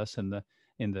is more or less in the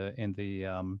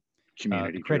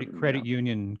community credit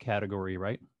union category,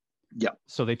 right? Yeah.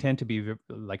 So they tend to be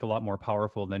like a lot more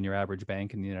powerful than your average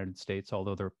bank in the United States,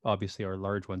 although there obviously are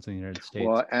large ones in the United States.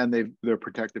 Well, and they're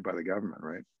protected by the government,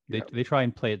 right? They try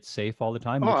and play it safe all the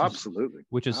time. Oh, absolutely.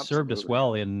 Which has served us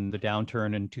well in the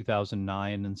downturn in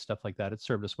 2009 and stuff like that. It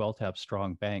served us well to have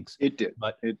strong banks. It did.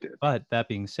 But that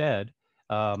being said,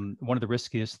 one of the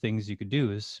riskiest things you could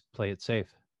do is play it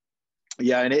safe.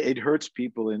 Yeah, and it hurts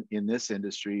people in this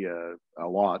industry a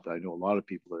lot. I know a lot of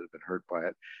people that have been hurt by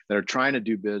it that are trying to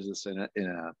do business in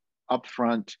a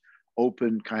upfront,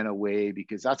 open kind of way,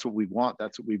 because that's what we want.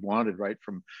 That's what we've wanted, right?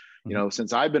 From, you know,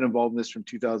 since I've been involved in this from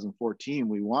 2014,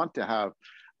 we want to have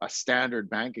a standard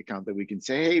bank account that we can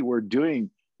say, hey, we're doing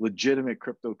legitimate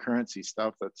cryptocurrency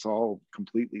stuff that's all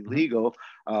completely legal.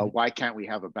 Why can't we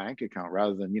have a bank account,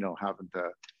 rather than, you know, having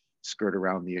to skirt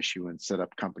around the issue and set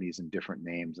up companies in different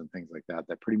names and things like that,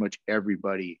 that pretty much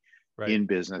everybody in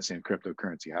business in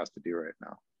cryptocurrency has to do right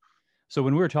now. So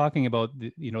when we were talking about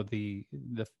the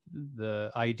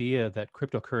idea that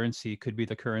cryptocurrency could be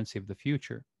the currency of the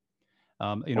future,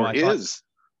 you know,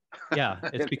 yeah,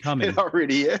 it's becoming. It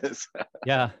already is.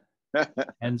 Yeah,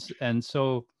 and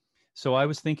so I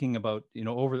was thinking about, you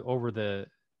know, over the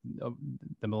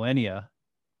millennia,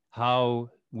 how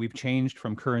we've changed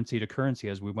from currency to currency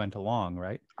as we went along,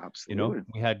 right? Absolutely. You know,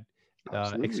 we had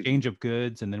exchange of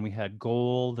goods, and then we had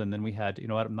gold, and then we had, you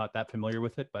know, I'm not that familiar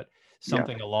with it, but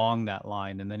something along that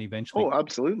line, and then eventually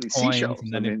absolutely, coins, seashells,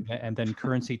 and then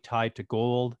currency tied to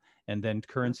gold, and then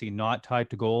currency not tied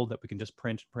to gold that we can just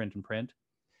print.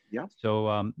 Yeah.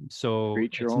 So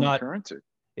create your own currency.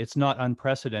 It's not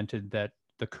unprecedented that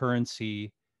the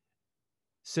currency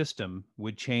system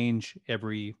would change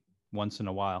every once in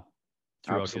a while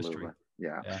throughout history.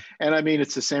 Yeah. And I mean,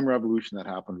 it's the same revolution that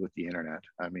happened with the internet.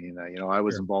 I mean, you know, I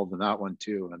was involved in that one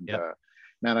too. And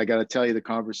man, I got to tell you, the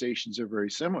conversations are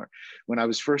very similar. When I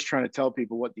was first trying to tell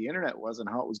people what the internet was and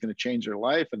how it was going to change their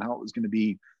life and how it was going to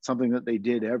be something that they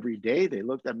did every day, they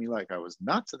looked at me like I was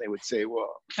nuts, and they would say,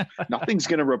 well, nothing's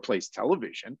going to replace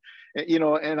television. You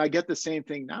know, and I get the same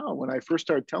thing now. When I first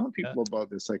started telling people about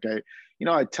this, like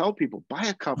I tell people, buy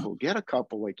a couple, get a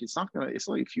couple. Like, it's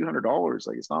only a few $100s.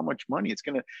 Like, it's not much money. It's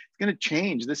going to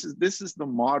change. This is the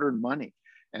modern money.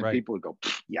 And people would go,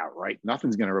 yeah, right.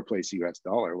 Nothing's going to replace the US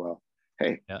dollar. Well,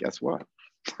 hey, guess what?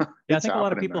 I think a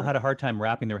lot of people had a hard time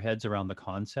wrapping their heads around the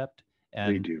concept,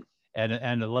 and they do,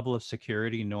 and a level of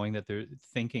security, knowing that they're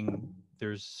thinking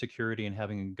there's security in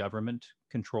having government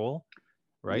control,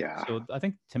 right? Yeah. So I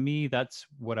think, to me, that's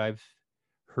what I've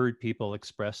heard people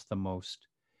express the most.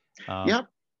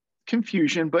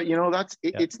 Confusion, but you know,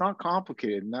 it's not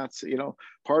complicated, and that's, you know,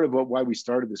 part of why we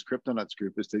started this CryptoNuts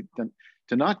group, is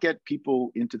to not get people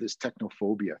into this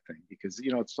technophobia thing, because,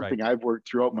 you know, it's something I've worked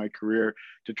throughout my career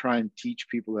to try and teach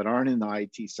people that aren't in the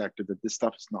IT sector that this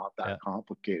stuff is not that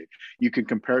complicated. You can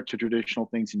compare it to traditional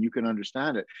things and you can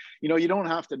understand it. You know, you don't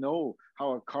have to know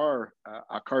how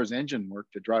a car's engine works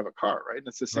to drive a car, right? And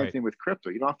it's the same thing with crypto.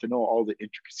 You don't have to know all the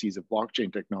intricacies of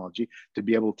blockchain technology to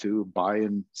be able to buy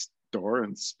and store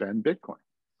and spend Bitcoin.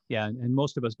 Yeah, and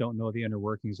most of us don't know the inner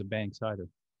workings of banks either.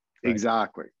 Right?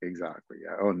 Exactly.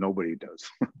 Yeah. Oh, nobody does.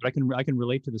 But I can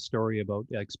relate to the story about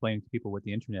explaining to people what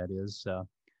the internet is.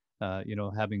 You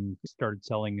know, having started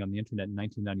selling on the internet in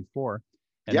 1994,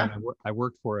 and then I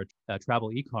worked for a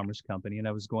travel e-commerce company, and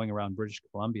I was going around British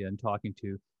Columbia and talking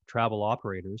to travel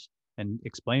operators and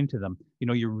explaining to them, you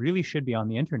know, you really should be on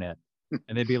the internet.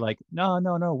 And they'd be like,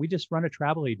 no, we just run a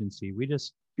travel agency. We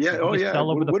just sell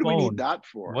over the phone. What do we need that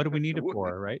for? What do we need it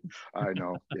for, right? I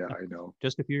know. Yeah, I know.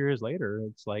 Just a few years later,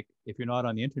 it's like, if you're not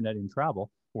on the internet in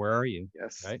travel, where are you?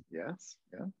 Yes. Right. Yes.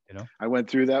 Yeah. You know, I went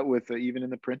through that with even in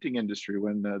the printing industry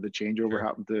when the changeover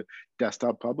happened to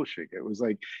desktop publishing. It was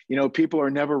like, you know, people are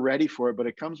never ready for it, but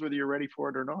it comes whether you're ready for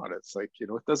it or not. It's like, you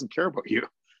know, it doesn't care about you,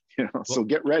 you know, so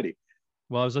get ready.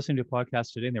 Well, I was listening to a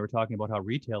podcast today, and they were talking about how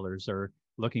retailers are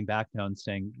looking back now and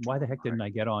saying, why the heck didn't I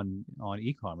get on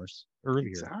e-commerce earlier?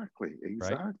 Exactly.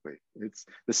 Right? It's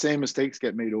the same mistakes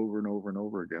get made over and over and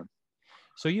over again.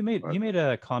 So you made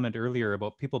a comment earlier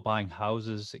about people buying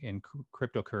houses in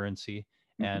cryptocurrency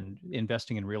and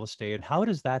investing in real estate. How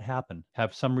does that happen?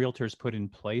 Have some realtors put in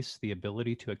place the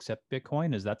ability to accept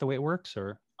Bitcoin? Is that the way it works,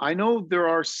 or? I know there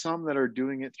are some that are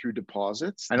doing it through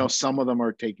deposits. I know some of them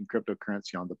are taking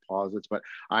cryptocurrency on deposits, but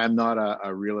I am not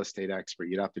a real estate expert.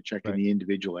 You'd have to check in the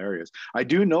individual areas. I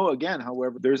do know, again,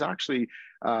 however, there's actually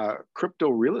crypto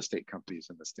real estate companies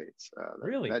in the States.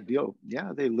 Really? That deal,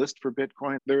 they list for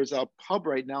Bitcoin. There's a pub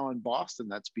right now in Boston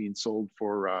that's being sold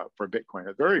for Bitcoin,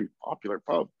 a very popular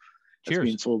pub. It's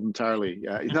being sold entirely.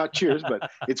 Yeah, not Cheers,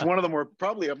 but it's one of the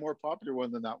probably a more popular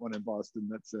one than that one in Boston.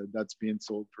 That's being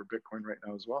sold for Bitcoin right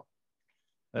now as well.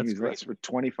 That's great. That's for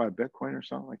 25 Bitcoin or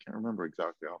something. I can't remember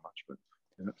exactly how much, but.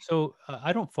 So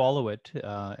I don't follow it,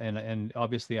 and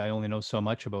obviously I only know so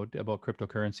much about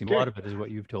cryptocurrency. A lot of it is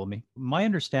what you've told me. My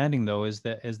understanding, though, is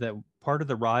that part of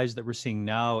the rise that we're seeing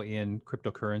now in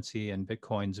cryptocurrency and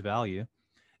Bitcoin's value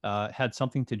had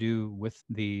something to do with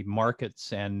the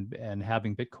markets and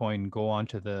having Bitcoin go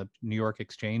onto the New York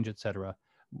Exchange, et cetera.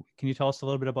 Can you tell us a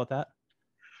little bit about that?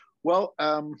 Well,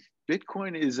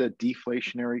 Bitcoin is a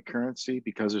deflationary currency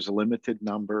because there's a limited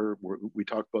number. We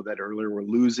talked about that earlier. We're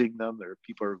losing them.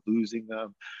 People are losing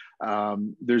them.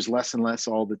 There's less and less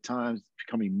all the time. It's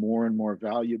becoming more and more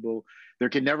valuable. There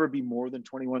can never be more than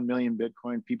 21 million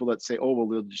Bitcoin. People that say, oh, well,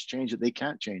 they'll just change it. They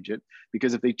can't change it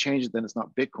because if they change it, then it's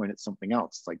not Bitcoin, it's something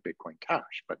else. It's like Bitcoin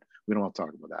Cash, but we don't want to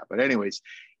talk about that. But anyways,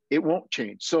 it won't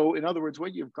change. So in other words,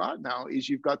 what you've got now is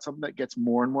you've got something that gets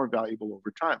more and more valuable over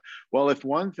time. Well, if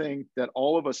one thing that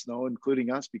all of us know,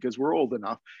 including us, because we're old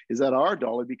enough, is that our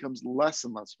dollar becomes less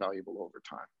and less valuable over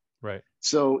time. Right.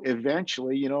 So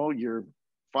eventually, your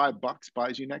 $5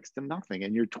 buys you next to nothing,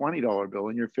 and your $20 bill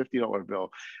and your $50 bill,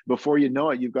 before you know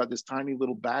it, you've got this tiny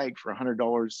little bag for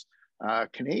 $100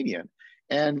 Canadian.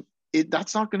 And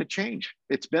that's not going to change.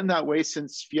 It's been that way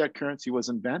since fiat currency was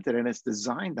invented, and it's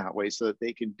designed that way so that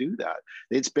they can do that.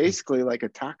 It's basically like a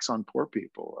tax on poor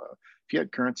people.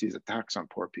 Fiat currency is a tax on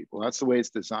poor people. That's the way it's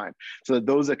designed. So that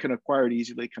those that can acquire it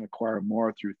easily can acquire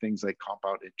more through things like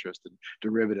compound interest and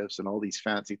derivatives and all these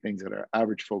fancy things that our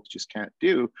average folks just can't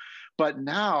do. But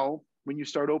now, when you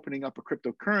start opening up a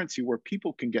cryptocurrency where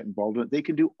people can get involved in it, they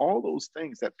can do all those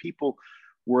things that people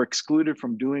were excluded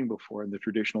from doing before in the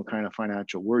traditional kind of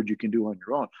financial world you can do on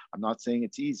your own. I'm not saying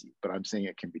it's easy, but I'm saying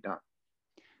it can be done.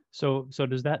 So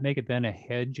does that make it then a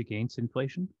hedge against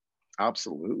inflation?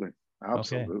 Absolutely.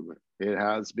 Absolutely. Okay. It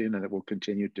has been, and it will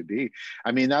continue to be.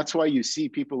 I mean, that's why you see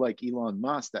people like Elon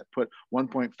Musk that put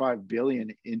 1.5 billion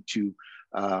into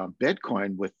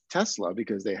Bitcoin with Tesla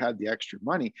because they had the extra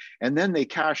money, and then they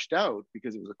cashed out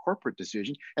because it was a corporate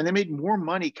decision, and they made more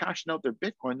money cashing out their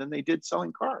Bitcoin than they did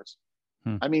selling cars.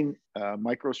 I mean,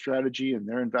 MicroStrategy and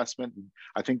their investment,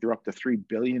 I think they're up to 3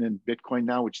 billion in Bitcoin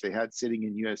now, which they had sitting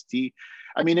in USD.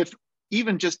 I mean, if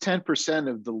even just 10%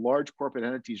 of the large corporate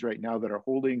entities right now that are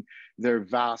holding their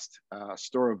vast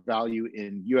store of value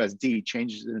in USD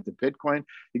changes it into Bitcoin,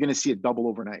 you're going to see it double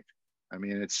overnight. I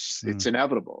mean, it's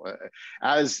inevitable.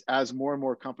 As more and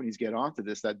more companies get onto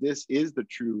this, that this is the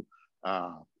true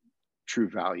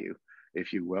value,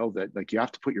 if you will, that like you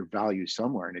have to put your value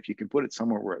somewhere. And if you can put it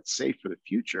somewhere where it's safe for the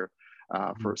future,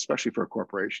 especially for a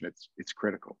corporation, it's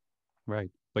critical. Right.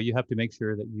 But you have to make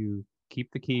sure that you keep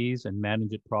the keys and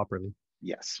manage it properly.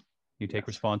 Yes. You take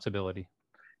responsibility.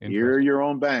 You're your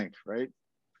own bank, right?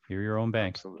 You're your own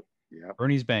bank. Absolutely. Yeah.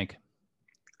 Bernie's Bank.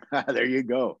 There you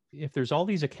go. If there's all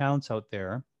these accounts out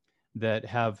there that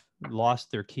have lost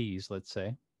their keys, let's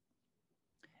say,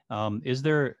 is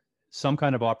there some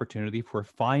kind of opportunity for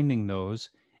finding those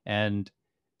and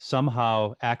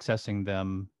somehow accessing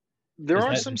them? There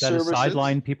are some services. Is that a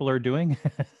sideline people are doing?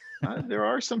 There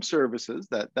are some services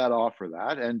that offer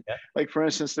that, and like for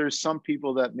instance, there's some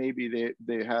people that maybe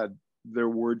they had their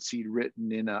word seed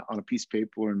written on a piece of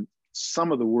paper, and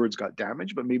some of the words got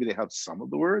damaged, but maybe they have some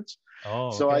of the words.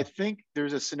 So I think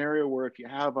there's a scenario where if you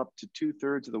have up to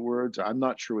 2/3 of the words, I'm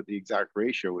not sure what the exact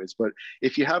ratio is, but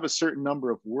if you have a certain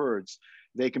number of words,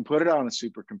 they can put it on a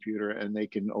supercomputer and they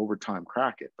can over time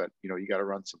crack it. But you got to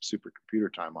run some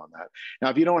supercomputer time on that. Now,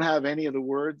 if you don't have any of the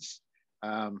words,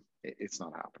 it's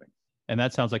not happening. And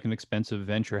that sounds like an expensive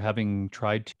venture, having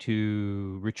tried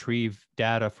to retrieve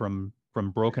data from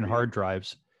broken hard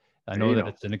drives. I know that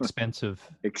it's an expensive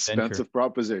venture.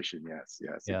 Proposition. Yes,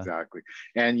 exactly.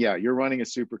 And you're running a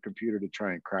supercomputer to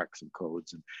try and crack some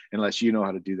codes. And unless you know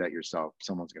how to do that yourself,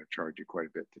 someone's going to charge you quite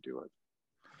a bit to do it.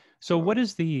 So what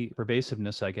is the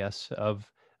pervasiveness, I guess, of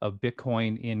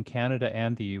Bitcoin in Canada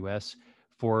and the US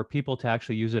for people to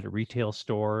actually use it at retail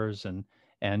stores and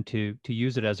to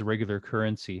use it as a regular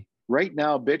currency? Right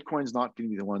now, Bitcoin's not going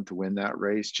to be the one to win that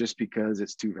race just because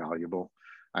it's too valuable.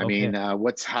 I mean,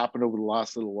 what's happened over the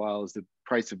last little while is the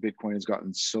price of Bitcoin has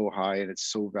gotten so high and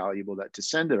it's so valuable that to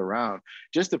send it around,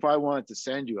 just if I wanted to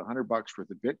send you $100 worth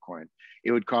of Bitcoin,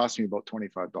 it would cost me about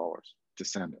 $25 to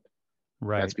send it.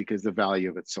 Right. That's because the value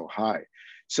of it's so high.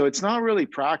 So it's not really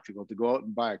practical to go out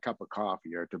and buy a cup of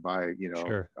coffee or to buy,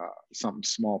 Sure. Some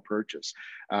small purchase.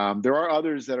 There are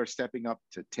others that are stepping up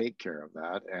to take care of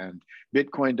that. And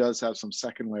Bitcoin does have some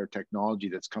second layer technology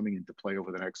that's coming into play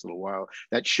over the next little while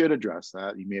that should address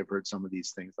that. You may have heard some of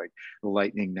these things like the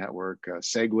Lightning Network.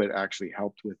 Segwit actually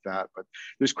helped with that. But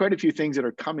there's quite a few things that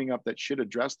are coming up that should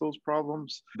address those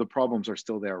problems. The problems are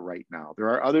still there right now. There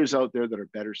are others out there that are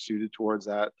better suited towards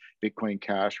that. Bitcoin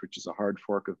Cash, which is a hard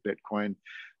fork of Bitcoin,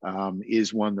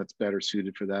 is one that's better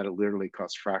suited for that. It literally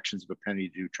costs fractions of a penny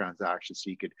to do transactions. So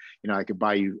you could, I could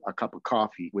buy you a cup of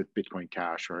coffee with Bitcoin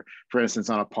Cash, or for instance,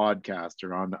 on a podcast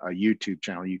or on a YouTube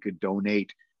channel, you could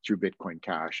donate through Bitcoin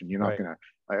Cash, and you're not going to,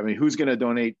 I mean, who's going to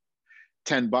donate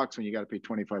 $10 when you got to pay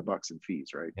 $25 in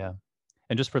fees, right? Yeah.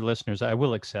 And just for the listeners, I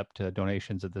will accept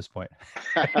donations at this point.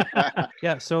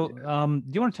 Yeah. So, do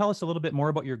you want to tell us a little bit more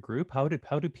about your group? How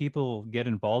do people get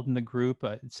involved in the group?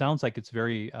 It sounds like it's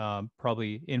very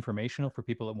probably informational for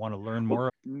people that want to learn more.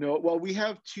 No, well, we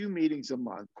have 2 meetings a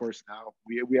month. Of course, now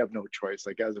we have no choice.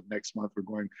 Like as of next month, we're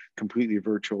going completely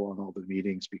virtual on all the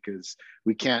meetings because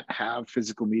we can't have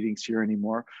physical meetings here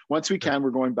anymore. Once we can, we're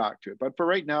going back to it. But for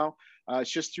right now, it's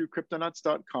just through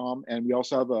cryptonuts.com. And we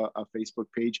also have a Facebook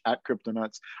page at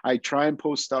Cryptonuts. I try and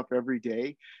post stuff every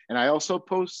day. And I also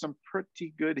post some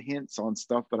pretty good hints on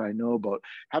stuff that I know about.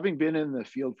 Having been in the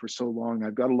field for so long,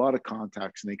 I've got a lot of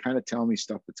contacts and they kind of tell me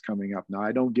stuff that's coming up. Now,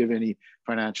 I don't give any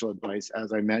financial advice,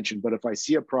 as I mentioned, but if I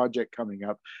see a project coming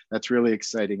up that's really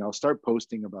exciting, I'll start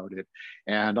posting about it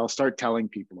and I'll start telling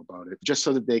people about it just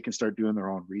so that they can start doing their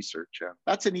own research.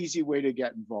 That's an easy way to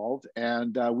get involved.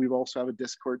 And we've also have a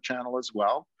Discord channel as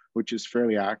well, which is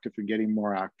fairly active and getting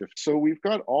more active. So we've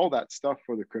got all that stuff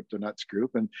for the Cryptonuts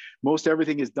group, and most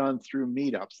everything is done through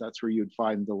meetups. That's where you'd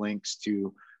find the links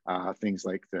to things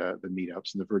like the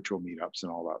meetups and the virtual meetups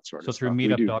and all that sort of stuff. So through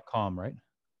meetup.com, right?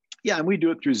 Yeah, and we do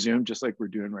it through Zoom, just like we're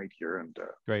doing right here. And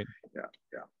great.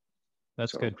 Yeah.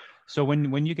 That's good. So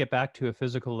when you get back to a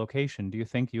physical location, do you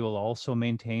think you'll also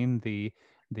maintain the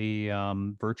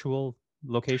virtual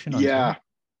location on Yeah. Zoom?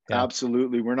 Yeah,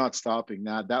 absolutely. We're not stopping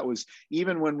that. That was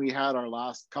even when we had our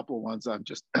last couple of ones.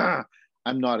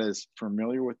 I'm not as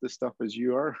familiar with this stuff as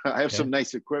you are. I have some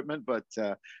nice equipment, but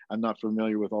I'm not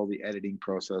familiar with all the editing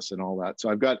process and all that. So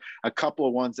I've got a couple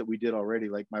of ones that we did already.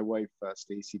 Like my wife,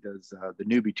 Stacy, does the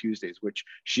Newbie Tuesdays, which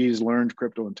she's learned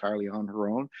crypto entirely on her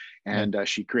own. And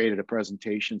she created a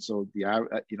presentation. So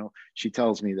she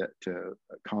tells me that to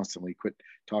constantly quit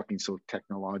talking so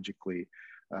technologically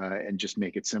and just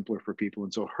make it simpler for people.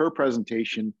 And so her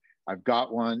presentation, I've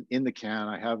got one in the can.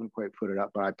 I haven't quite put it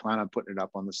up, but I plan on putting it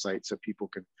up on the site so people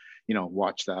can,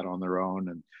 watch that on their own.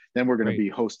 And then we're going to be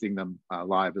hosting them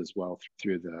live as well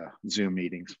through the Zoom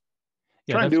meetings.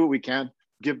 Try and do what we can,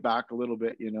 give back a little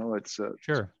bit. It's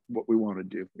sure what we want to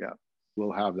do. Yeah,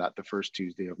 we'll have that the first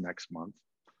Tuesday of next month.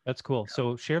 That's cool.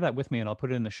 So share that with me, and I'll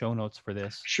put it in the show notes for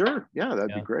this. Sure. Yeah,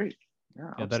 that'd be great.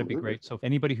 Yeah, that'd be great. So if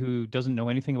anybody who doesn't know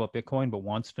anything about Bitcoin but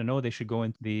wants to know, they should go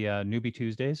into the Newbie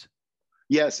Tuesdays.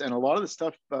 Yes, and a lot of the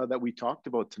stuff that we talked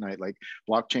about tonight, like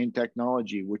blockchain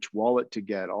technology, which wallet to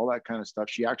get, all that kind of stuff,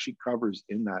 she actually covers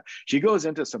in that. She goes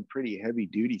into some pretty heavy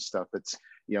duty stuff that's,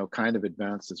 kind of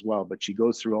advanced as well, but she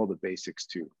goes through all the basics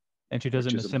too. And she does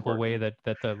it in a simple way that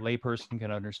the layperson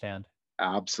can understand.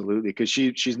 Absolutely, because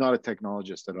she's not a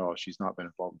technologist at all. She's not been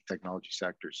involved in the technology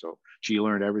sector, so she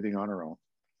learned everything on her own.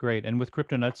 Great. And with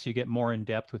Cryptonuts, you get more in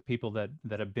depth with people that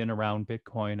have been around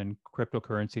Bitcoin and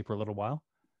cryptocurrency for a little while.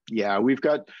 Yeah, we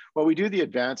do the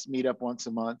advanced meetup once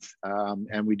a month,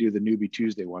 and we do the Newbie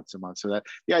Tuesday once a month. So that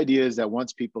the idea is that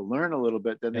once people learn a little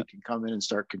bit, then they can come in and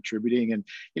start contributing. And,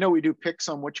 we do picks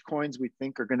on which coins we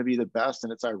think are going to be the best.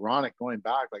 And it's ironic going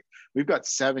back, like we've got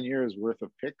 7 years worth of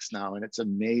picks now, and it's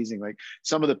amazing. Like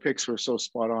some of the picks were so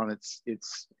spot on.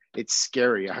 It's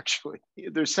scary, actually.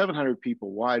 There's 700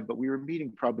 people wide, but we were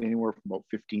meeting probably anywhere from about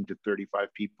 15 to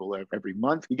 35 people every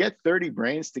month. You get 30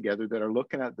 brains together that are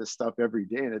looking at this stuff every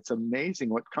day, and it's amazing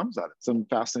what comes out of it. Some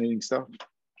fascinating stuff.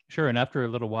 Sure. And after a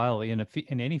little while in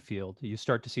any field, you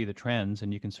start to see the trends,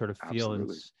 and you can sort of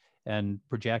feel and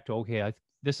project, okay,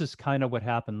 this is kind of what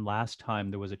happened last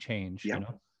time there was a change,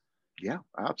 Yeah,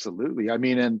 absolutely. I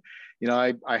mean, and,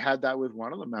 I had that with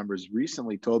one of the members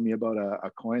recently told me about a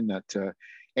coin that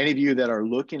any of you that are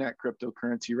looking at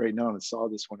cryptocurrency right now and saw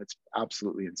this one, it's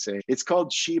absolutely insane. It's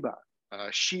called Shiba.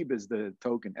 SHIB is the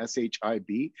token,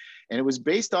 SHIB, and it was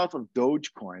based off of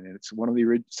Dogecoin. And it's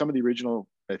some of the original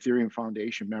Ethereum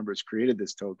Foundation members created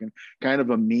this token, kind of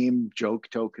a meme joke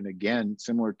token, again,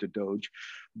 similar to Doge.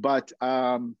 But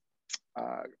one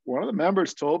of the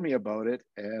members told me about it,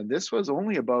 and this was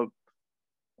only about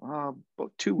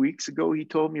about 2 weeks ago, he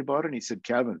told me about it, and he said,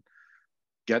 Kevin,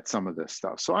 get some of this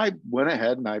stuff. So I went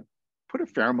ahead and I put a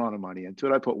fair amount of money into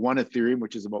it. I put one Ethereum,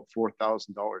 which is about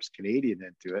 $4,000 Canadian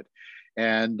into it.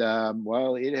 And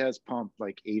well, it has pumped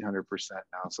like 800%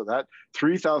 now. So that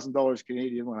 $3,000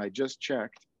 Canadian, when I just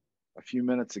checked a few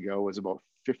minutes ago, was about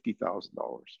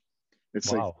 $50,000.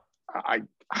 It's wow. Like,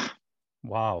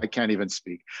 wow. I can't even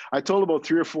speak. I told about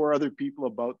 3 or 4 other people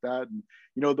about that. And,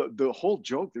 you know, the whole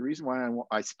joke, the reason why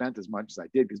I spent as much as I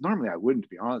did, because normally I wouldn't, to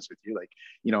be honest with you. Like,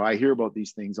 you know, I hear about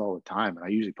these things all the time, and I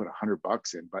usually put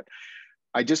 $100 in, but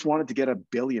I just wanted to get 1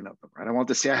 billion of them, right? I wanted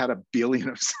to say I had 1 billion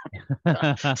of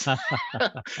something.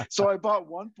 So I bought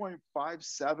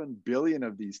 1.57 billion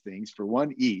of these things for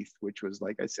 1 ETH, which was,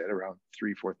 like I said, around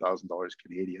 $3,000-4,000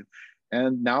 Canadian.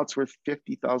 And now it's worth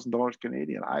 $50,000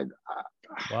 Canadian.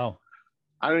 Wow.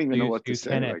 I don't even know what to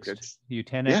say. Like, you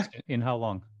 10x in how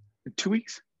long? 2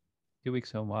 weeks. 2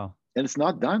 weeks. Oh, wow. And it's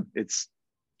not done. It's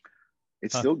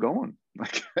still going.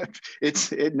 Like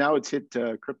now it's hit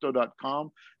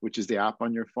crypto.com, which is the app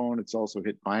on your phone. It's also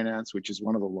hit Binance, which is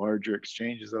one of the larger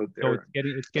exchanges out there. So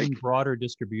it's getting broader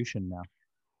distribution now.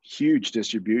 Huge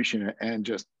distribution, and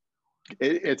just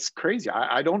it's crazy.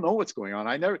 I don't know what's going on.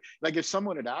 I never, like, if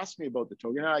someone had asked me about the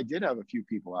token, and I did have a few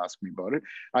people ask me about it,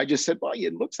 I just said, well,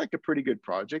 it looks like a pretty good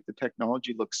project. The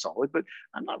technology looks solid, but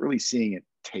I'm not really seeing it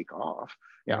take off.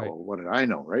 Yeah, right. Well, what did I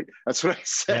know, right? That's what I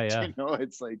said. You know,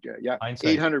 it's like,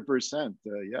 800%.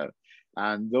 Yeah.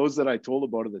 And those that I told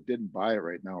about it that didn't buy it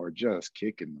right now are just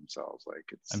kicking themselves. Like,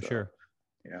 it's, I'm sure.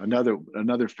 Yeah,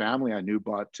 another family I knew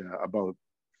bought about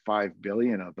 5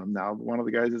 billion of them. Now one of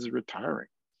the guys is retiring.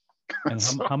 And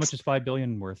how much is 5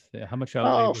 billion worth? How much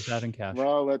outlay was that in cash?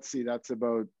 Well, let's see. That's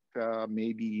about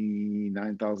maybe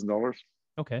 $9,000.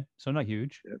 Okay, so not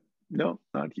huge. No,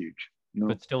 not huge. No,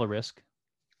 but still a risk.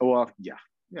 Oh, well, yeah,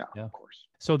 of course.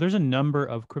 So there's a number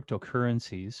of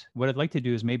cryptocurrencies. What I'd like to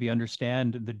do is maybe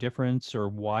understand the difference, or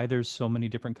why there's so many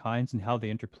different kinds and how they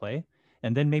interplay,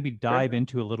 and then maybe dive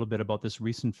into a little bit about this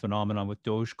recent phenomenon with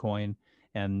Dogecoin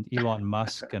and Elon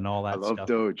Musk and all that stuff. I love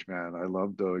Doge, man. I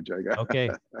love Doge. Okay.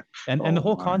 And the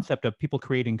whole concept of people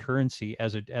creating currency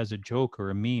as a joke or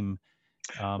a meme.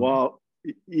 Well,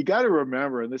 you got to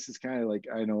remember, and this is kind of like,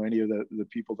 I know any of the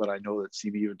people that I know that see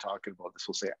me even talking about this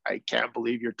will say, I can't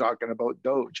believe you're talking about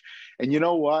Doge. And you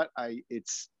know what?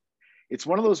 It's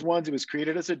one of those ones. It was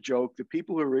created as a joke. The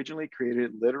people who originally created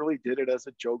it literally did it as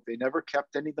a joke. They never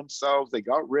kept any themselves. They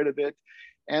got rid of it,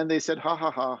 and they said, ha,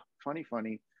 ha, ha,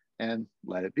 funny, and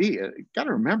let it be. You got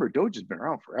to remember, Doge has been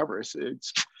around forever.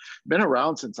 It's been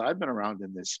around since I've been around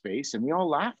in this space, and we all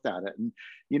laughed at it. And,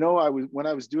 you know, when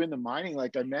I was doing the mining,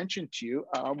 like I mentioned to you,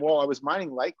 I was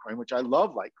mining Litecoin, which I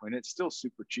love Litecoin. It's still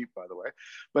super cheap, by the way.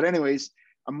 But anyways,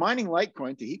 I'm mining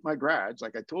Litecoin to heat my garage,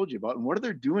 like I told you about. And what are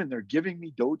they doing? They're giving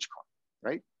me Dogecoin,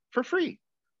 right? For free.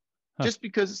 Just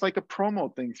because it's like a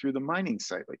promo thing through the mining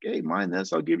site. Like, hey, mine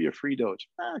this, I'll give you a free Doge.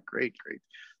 Great.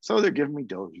 So they're giving me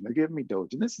Doge, and they're giving me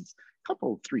Doge. And this is a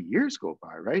couple, 3 years go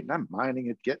by, right? And I'm mining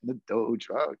it, getting the Doge.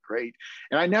 Oh, great.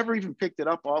 And I never even picked it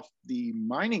up off the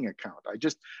mining account.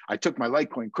 I took my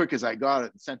Litecoin quick as I got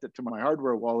it and sent it to my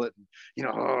hardware wallet. And, you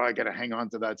know, I got to hang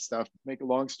on to that stuff. Make a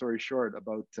long story short,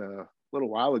 about a little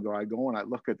while ago, I go and I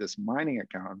look at this mining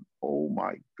account. Oh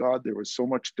my God, there was so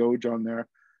much Doge on there.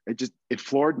 It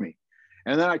floored me.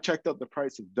 And then I checked out the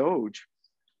price of Doge,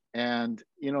 and,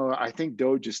 you know, I think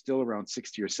Doge is still around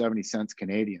 60 or 70 cents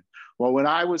Canadian. Well, when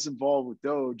I was involved with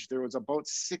Doge, there was about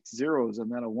 6 zeros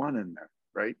and then a 1 in there,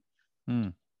 right?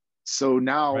 So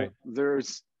now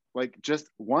there's like just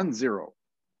 1 0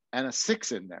 and a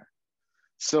 6 in there.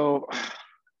 So,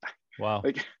 wow.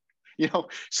 Like, you know,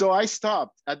 so I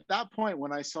stopped at that point.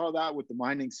 When I saw that with the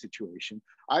mining situation,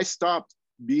 I stopped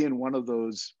being one of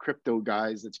those crypto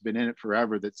guys that's been in it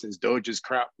forever that says Doge is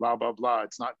crap, blah, blah, blah.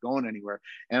 It's not going anywhere.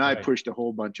 And I pushed a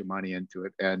whole bunch of money into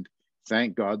it. And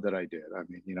thank God that I did. I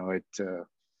mean, you know,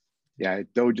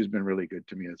 Doge has been really good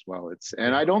to me as well.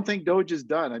 And I don't think Doge is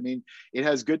done. I mean, it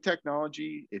has good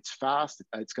technology. It's fast.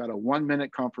 It's got a 1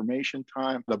 minute confirmation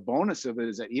time. The bonus of it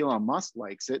is that Elon Musk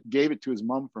likes it, gave it to his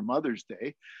mom for Mother's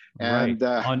Day. And,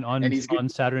 and he's on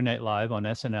Saturday Night Live on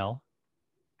SNL.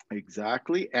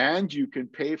 Exactly. And you can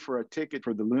pay for a ticket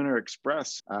for the Lunar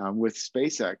Express with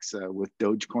SpaceX with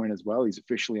Dogecoin as well. He's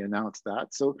officially announced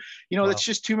that. So, you know, it's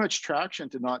just too much traction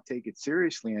to not take it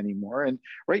seriously anymore. And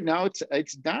right now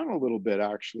it's down a little bit,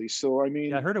 actually. So, I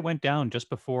mean, I heard it went down just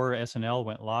before SNL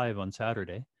went live on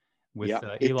Saturday with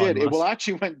Elon it did. Musk. It well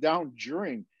actually went down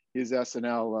during his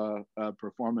SNL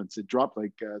performance. It dropped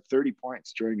like 30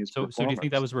 points during his performance. So do you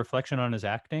think that was a reflection on his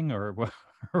acting, or what?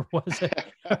 or was it?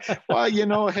 Well,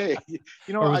 hey,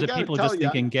 or was it people just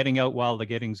thinking getting out while the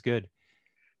getting's good?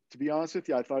 To be honest with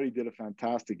you, I thought he did a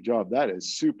fantastic job. That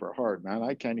is super hard, man.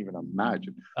 I can't even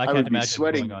imagine. I can't would imagine be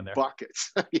sweating on there.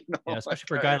 buckets. Yeah, especially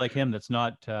for a guy like him that's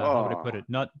not, how would I put it,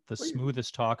 not the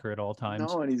smoothest talker at all times.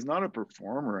 No, and he's not a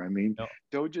performer. I mean, no.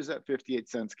 Doge is at 58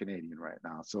 cents Canadian right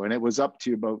now. So, and it was up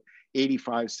to about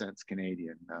 85 cents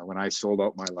Canadian when I sold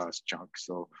out my last chunk.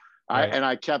 So, right.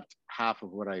 I kept half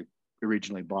of what I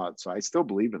originally bought. So I still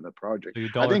believe in the project.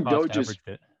 So I think Doge is,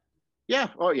 it. Yeah.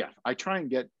 Oh yeah. I try and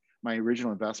get my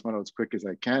original investment out as quick as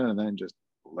I can, and then just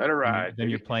let it ride.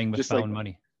 Then you're playing with just found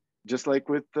money. Just like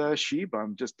with Shiba,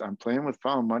 I'm playing with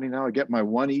found money now. I get my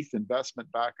 1 ETH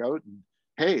investment back out, and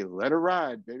hey, let it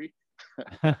ride, baby.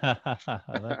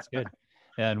 That's good.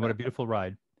 And what a beautiful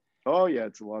ride. Oh yeah,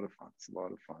 it's a lot of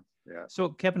fun. Yeah. So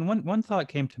Kevin, one thought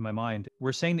came to my mind.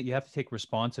 We're saying that you have to take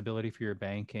responsibility for your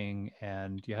banking,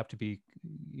 and you have to be,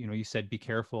 you said be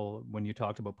careful when you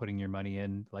talked about putting your money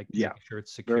in, like making sure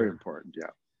it's secure. Very important. Yeah.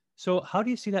 So how do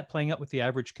you see that playing out with the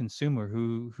average consumer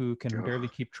who can barely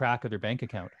keep track of their bank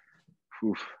account?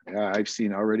 Oof. Yeah, I've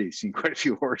already seen quite a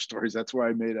few horror stories. That's why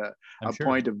I made a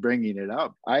point of bringing it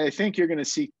up. I think you're going to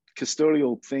see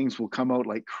custodial things will come out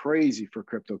like crazy for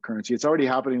cryptocurrency. It's already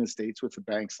happening in the States with the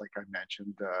banks, like I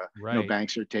mentioned. Right.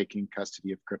 Banks are taking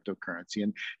custody of cryptocurrency,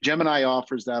 and Gemini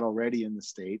offers that already in the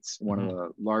States. One of the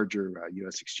larger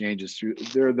U.S. exchanges.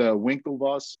 They're the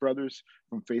Winklevoss brothers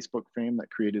from Facebook fame that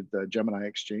created the Gemini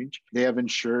exchange. They have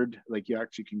insured, like you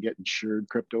actually can get insured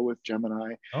crypto with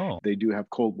Gemini. Oh. They do have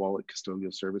cold wallet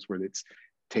custodial service where it's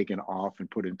taken off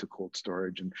and put into cold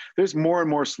storage. And there's more and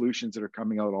more solutions that are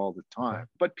coming out all the time.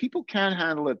 But people can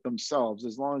handle it themselves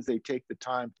as long as they take the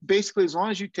time. Basically, as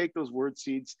long as you take those word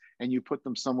seeds and you put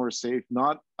them somewhere safe,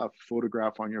 not a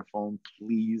photograph on your phone,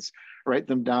 please write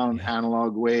them down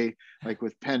analog way, like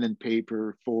with pen and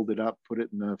paper, fold it up, put it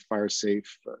in a fire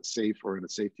safe or in a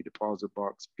safety deposit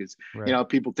box, because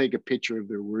people take a picture of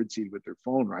their word seed with their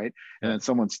phone, right? And then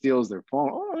someone steals their phone.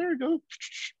 Oh, there you go.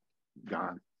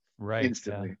 Gone. Right.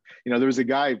 Instantly. There was a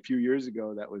guy a few years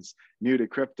ago that was new to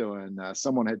crypto, and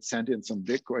someone had sent in some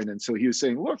Bitcoin. And so he was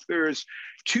saying, look, there's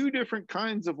 2 different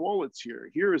kinds of wallets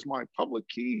here. Here is my public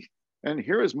key, and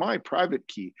here is my private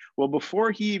key. Well,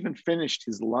 before he even finished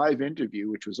his live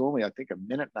interview, which was only, I think, a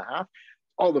minute and a half,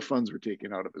 all the funds were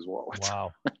taken out of his wallet.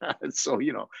 Wow. So,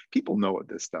 people know what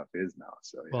this stuff is now.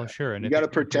 So, well, sure. And you got to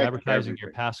protect advertising everything.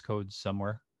 Your passcodes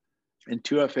somewhere. And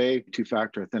 2FA,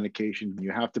 two-factor authentication,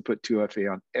 you have to put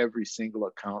 2FA on every single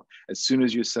account as soon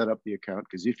as you set up the account,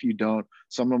 because if you don't,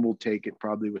 someone will take it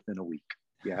probably within a week.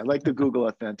 Yeah, like the Google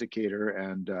Authenticator,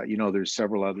 and there's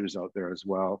several others out there as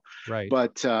well. Right.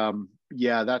 But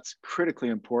that's critically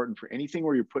important for anything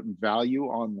where you're putting value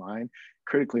online.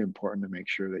 Critically important to make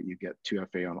sure that you get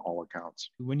 2FA on all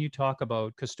accounts. When you talk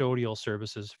about custodial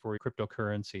services for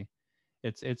cryptocurrency,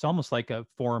 it's almost like a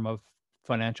form of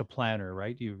financial planner,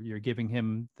 right? You're giving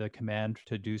him the command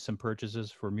to do some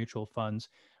purchases for mutual funds.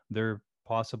 They're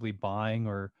possibly buying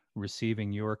or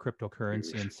receiving your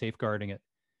cryptocurrency and safeguarding it.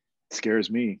 It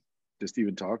scares me just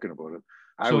even talking about it.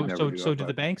 So do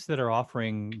the banks that are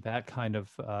offering that kind of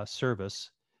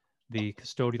service, the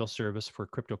custodial service for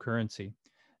cryptocurrency,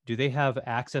 do they have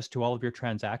access to all of your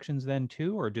transactions then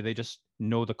too, or do they just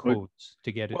know the codes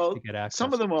to get access?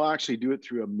 Some of them will actually do it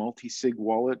through a multi-sig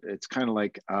wallet. It's kind of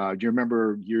like, do you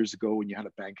remember years ago when you had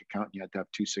a bank account and you had to have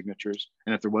 2 signatures?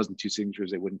 And if there wasn't 2 signatures,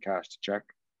 they wouldn't cash the check.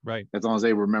 Right. As long as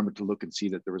they remembered to look and see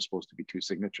that there was supposed to be 2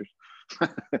 signatures.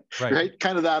 Right.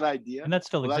 Kind of that idea. And that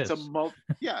still exists. That's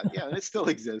it still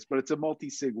exists, but it's a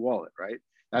multi-sig wallet, right?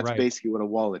 That's basically what a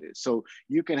wallet is. So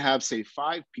you can have, say,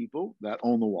 5 people that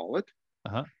own the wallet.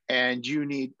 And you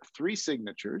need 3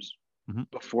 signatures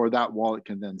before that wallet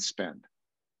can then spend.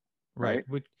 Right.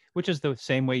 Which is the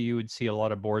same way you would see a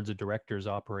lot of boards of directors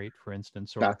operate, for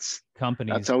instance, or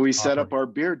companies. That's how we set up our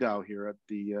beer DAO here at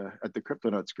the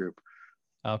CryptoNuts group.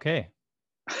 Okay.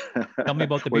 Tell me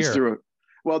about the beer.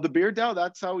 Well, the beer DAO,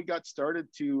 that's how we got started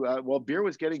beer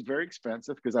was getting very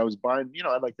expensive because I was buying,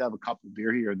 I'd like to have a cup of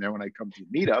beer here and there when I come to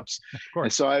meetups. Of course.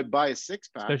 And so I'd buy a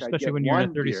 6-pack. Especially when you're in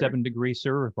a 37-degree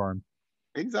server farm.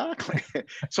 Exactly.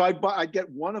 So I'd get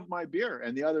one of my beer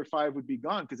and the other 5 would be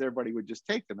gone because everybody would just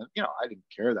take them. And, I didn't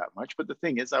care that much. But the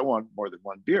thing is, I want more than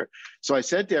one beer. So I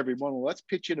said to everyone, well, let's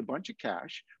pitch in a bunch of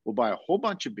cash. We'll buy a whole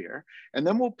bunch of beer and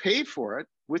then we'll pay for it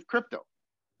with crypto.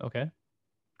 Okay.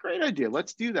 Great idea.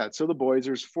 Let's do that. So the boys,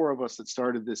 there's 4 of us that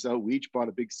started this out. We each bought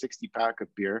a big 60-pack of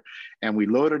beer and we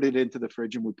loaded it into the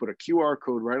fridge and we put a QR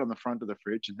code right on the front of the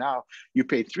fridge. And now you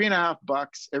pay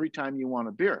 $3.50 every time you want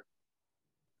a beer.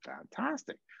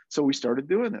 Fantastic. So we started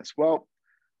doing this. Well,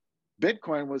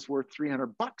 Bitcoin was worth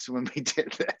 $300 when we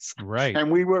did this. Right.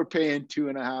 And we were paying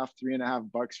 $2.5,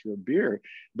 $3.5 for a beer.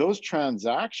 Those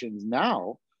transactions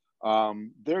now,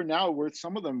 they're now worth,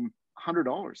 some of them, $100,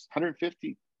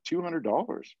 $150,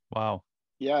 $200. Wow.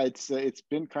 Yeah, it's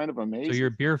been kind of amazing. So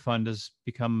your beer fund has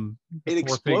become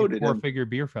exploded. Four-figure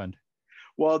beer fund.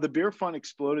 Well, the beer fund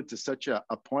exploded to such a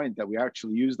point that we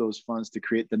actually used those funds to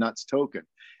create the NUTZ token.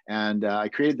 And I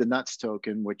created the NUTZ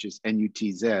token, which is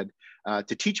NUTZ,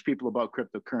 to teach people about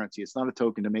cryptocurrency. It's not a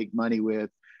token to make money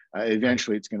with.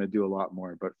 Eventually, it's going to do a lot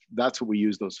more, but that's what we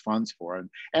use those funds for.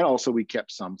 And also we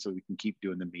kept some so we can keep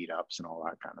doing the meetups and all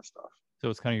that kind of stuff. So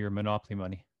it's kind of your monopoly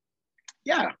money.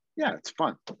 Yeah, it's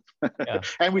fun. Yeah.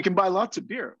 And we can buy lots of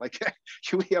beer. Like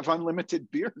we have unlimited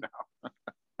beer now.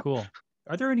 Cool.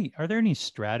 Are there any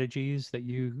strategies that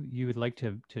you would like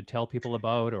to tell people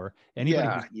about, or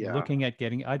anybody who's looking at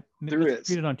getting? Let's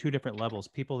treat it on two different levels: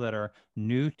 people that are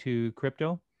new to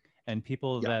crypto, and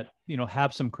people that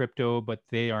have some crypto but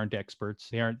they aren't experts.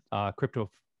 They aren't crypto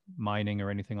mining or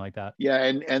anything like that. Yeah,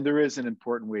 and there is an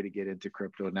important way to get into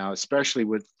crypto now, especially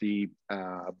with the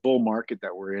bull market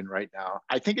that we're in right now.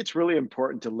 I think it's really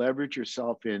important to leverage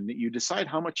yourself in. You decide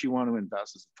how much you want to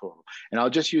invest as a total. And I'll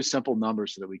just use simple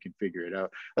numbers so that we can figure it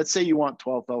out. Let's say you want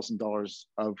 $12,000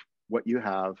 of what you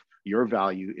have, your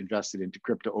value, invested into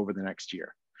crypto over the next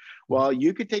year. Well,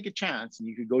 you could take a chance and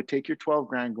you could go take your 12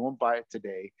 grand, go and buy it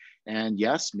today. And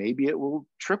yes, maybe it will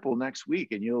triple next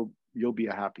week and you'll be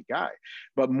a happy guy,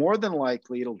 but more than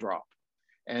likely it'll drop.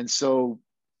 And so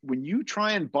when you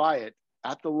try and buy it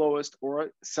at the lowest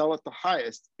or sell at the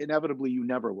highest, inevitably you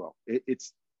never will.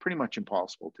 It's pretty much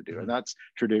impossible to do. And that's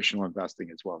traditional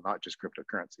investing as well, not just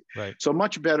cryptocurrency. Right. So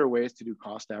much better ways to do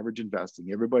cost average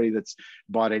investing. Everybody that's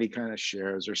bought any kind of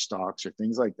shares or stocks or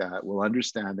things like that will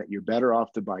understand that you're better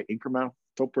off to buy incremental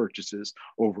purchases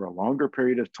over a longer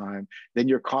period of time. Then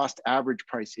your cost average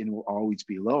price in will always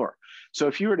be lower. So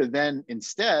if you were to then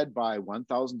instead buy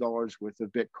 $1,000 worth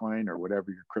of Bitcoin or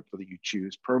whatever your crypto that you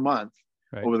choose per month,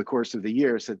 over the course of the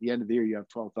year. So at the end of the year, you have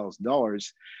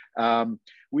 $12,000.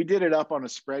 We did it up on a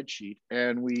spreadsheet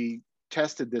and we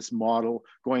tested this model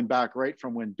going back right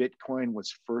from when Bitcoin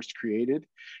was first created.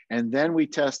 And then we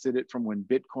tested it from when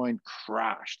Bitcoin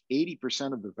crashed.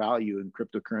 80% of the value in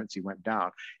cryptocurrency went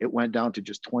down. It went down to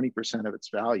just 20% of its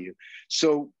value.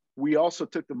 So we also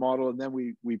took the model and then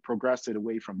we progressed it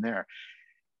away from there.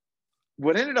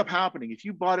 What ended up happening, if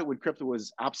you bought it when crypto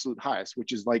was absolute highest,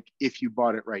 which is like if you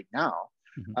bought it right now,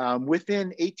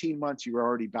 within 18 months, you were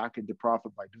already back into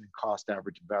profit by doing cost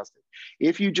average investing.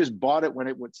 If you just bought it when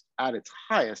it was at its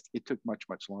highest, it took much,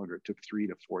 much longer. It took 3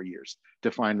 to 4 years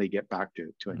to finally get back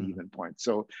to an even point.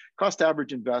 So cost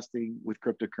average investing with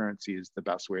cryptocurrency is the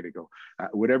best way to go.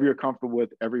 Whatever you're comfortable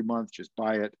with every month, just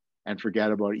buy it and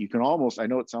forget about it. You can almost, I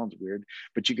know it sounds weird,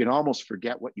 but you can almost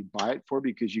forget what you buy it for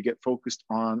because you get focused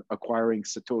on acquiring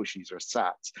Satoshis or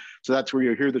sats. So that's where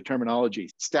you hear the terminology,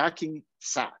 stacking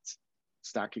sats.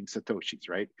 Stacking Satoshis,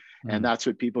 right? And that's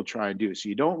what people try and do. So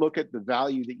you don't look at the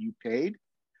value that you paid,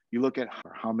 you look at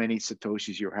how many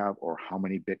Satoshis you have or how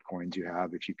many Bitcoins you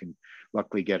have, if you can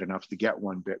luckily get enough to get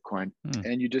one Bitcoin.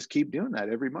 And you just keep doing that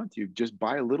every month. You just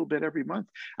buy a little bit every month.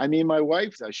 I mean, my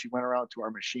wife, she went around to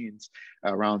our machines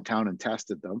around town and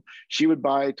tested them. She would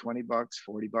buy $20,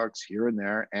 $40 here and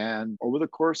there. And over the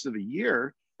course of a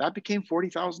year, that became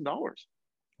 $40,000.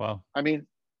 Wow. I mean,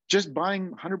 just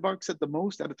buying $100 at the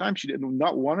most at a time. She didn't,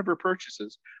 not one of her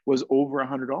purchases was over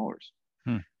 $100.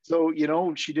 So,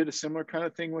 she did a similar kind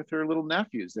of thing with her little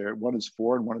nephews there. One is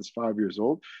 4 and one is 5 years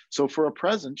old. So for a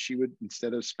present, she would,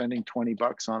 instead of spending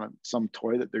 $20 on some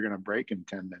toy that they're going to break in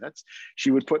 10 minutes,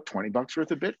 she would put $20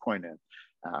 worth of Bitcoin in.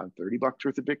 $30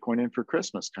 worth of Bitcoin in for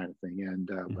Christmas kind of thing. And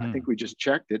I think we just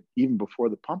checked it even before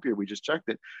the pump year. We just checked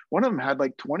it. One of them had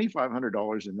like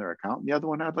 $2,500 in their account. And the other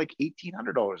one had like $1,800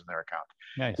 in their account.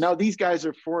 Nice. Now these guys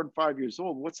are 4 and 5 years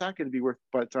old. What's that going to be worth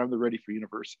by the time they're ready for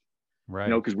university? Right.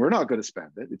 Because we're not going to spend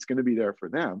it. It's going to be there for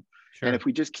them. Sure. And if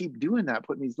we just keep doing that,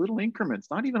 putting these little increments,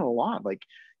 not even a lot, like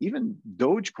even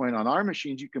Dogecoin on our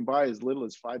machines, you can buy as little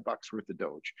as $5 worth of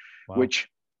Doge, which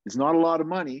is not a lot of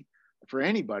money for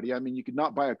anybody. I mean, you could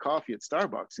not buy a coffee at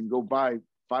Starbucks and go buy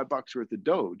 $5 worth of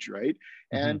Doge, right?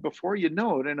 And before you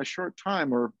know it, in a short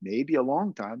time or maybe a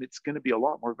long time, it's going to be a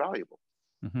lot more valuable.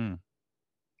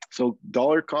 So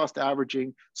dollar cost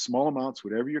averaging, small amounts,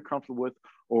 whatever you're comfortable with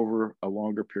over a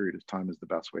longer period of time is the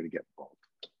best way to get involved.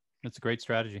 That's a great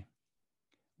strategy.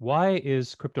 Why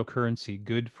is cryptocurrency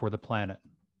good for the planet?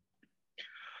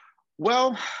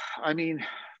 Well, I mean,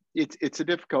 it's a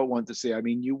difficult one to say. I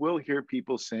mean, you will hear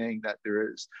people saying that there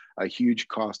is a huge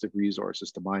cost of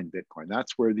resources to mine Bitcoin.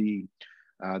 That's where the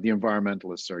The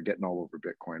environmentalists are getting all over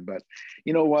Bitcoin. But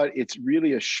you know what? It's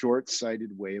really a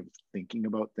short-sighted way of thinking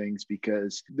about things,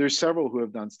 because there's several who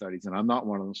have done studies, and I'm not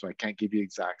one of them, so I can't give you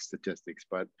exact statistics,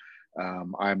 but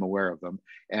I'm aware of them.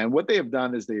 And what they have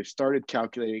done is they've started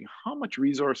calculating how much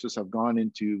resources have gone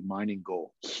into mining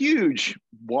gold. Huge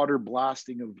water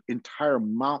blasting of entire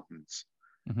mountains,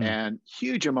 and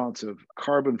huge amounts of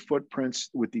carbon footprints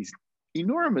with these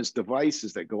enormous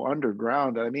devices that go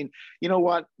underground. I mean, you know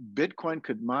what? Bitcoin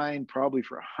could mine probably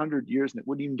for 100 years and it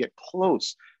wouldn't even get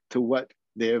close to what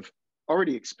they've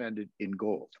already expended in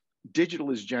gold.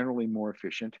 Digital is generally more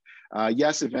efficient.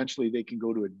 Yes, eventually they can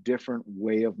go to a different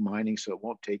way of mining, so it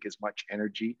won't take as much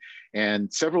energy.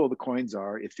 And several of the coins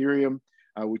are Ethereum,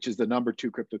 which is the number 2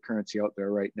 cryptocurrency out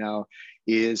there right now,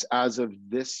 is as of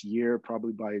this year,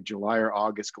 probably by July or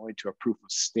August, going to a proof of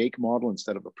stake model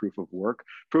instead of a proof of work.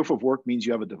 Proof of work means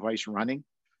you have a device running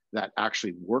that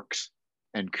actually works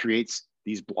and creates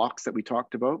these blocks that we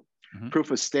talked about.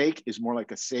 Proof of stake is more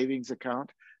like a savings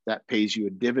account that pays you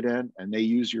a dividend, and they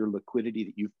use your liquidity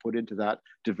that you've put into that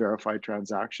to verify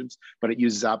transactions, but it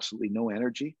uses absolutely no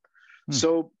energy.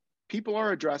 So people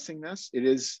are addressing this. It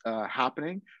is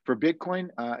happening. For Bitcoin,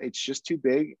 it's just too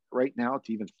big right now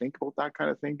to even think about that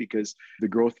kind of thing, because the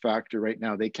growth factor right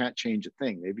now, they can't change a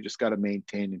thing. They've just got to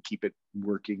maintain and keep it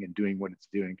working and doing what it's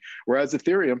doing. Whereas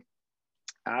Ethereum,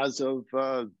 as of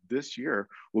this year,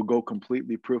 will go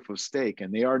completely proof of stake,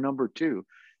 and they are number 2.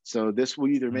 So this will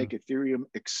either make Ethereum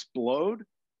explode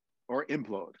or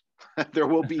implode. There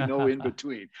will be no in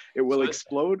between. It will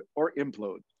explode or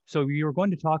implode. So you were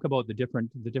going to talk about the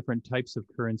different types of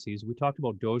currencies. We talked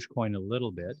about Dogecoin a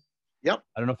little bit. Yep.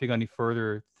 I don't know if you got any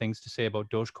further things to say about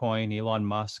Dogecoin, Elon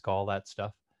Musk, all that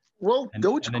stuff. Well,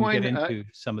 Dogecoin, and then get into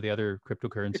some of the other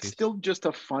cryptocurrencies. It's still just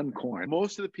a fun coin.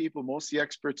 Most of the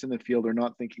experts in the field are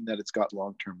not thinking that it's got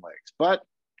long-term legs. But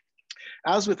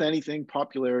as with anything,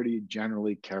 popularity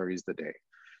generally carries the day.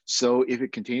 So if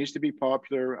it continues to be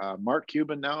popular, Mark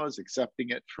Cuban now is accepting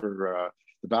it for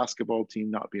the basketball team,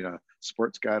 not being a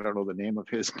sports guy. I don't know the name of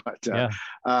his, but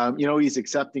you know, he's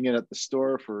accepting it at the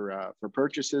store for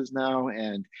purchases now.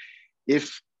 And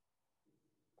if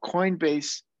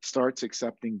Coinbase starts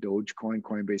accepting Dogecoin,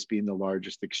 Coinbase being the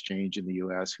largest exchange in the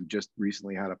US, who just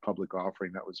recently had a public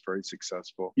offering that was very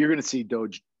successful, you're going to see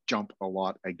Doge jump a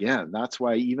lot again. That's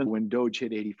why even when Doge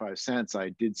hit 85 cents, I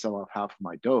did sell off half of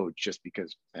my Doge, just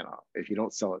because, you know, if you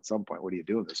don't sell at some point, what are you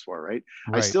doing this for, right?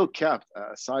 I still kept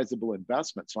a sizable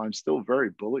investment, so I'm still very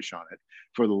bullish on it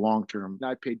for the long term.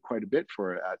 I paid quite a bit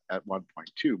for it at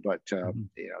 1.2, but you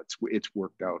know, it's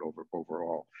worked out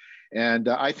overall. And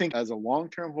I think as a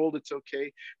long-term hold, it's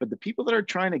okay. But the people that are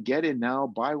trying to get in now,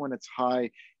 buy when it's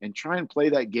high and try and play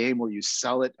that game where you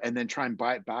sell it and then try and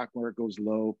buy it back where it goes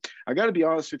low. I got to be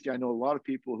honest with you. I know a lot of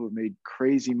people who have made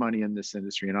crazy money in this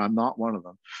industry, and I'm not one of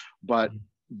them. But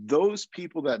those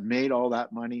people that made all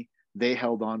that money, they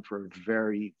held on for a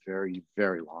very, very,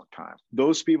 very long time.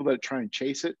 Those people that try and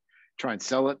chase it, try and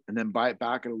sell it and then buy it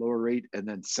back at a lower rate and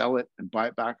then sell it and buy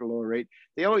it back at a lower rate,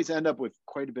 they always end up with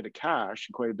quite a bit of cash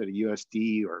and quite a bit of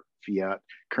USD or fiat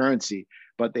currency,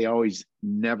 but they always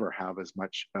never have as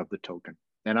much of the token.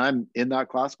 And I'm in that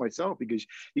class myself, because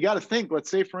you got to think, let's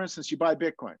say, for instance, you buy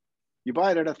Bitcoin, you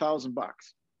buy it at $1,000.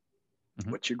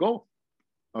 What's your goal?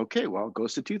 Okay, well, it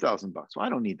goes to $2,000. Well, I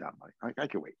don't need that money. I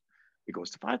can wait. It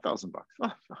goes to $5,000.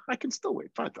 Oh, I can still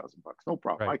wait. $5,000, no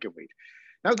problem. I can wait.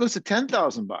 Now it goes to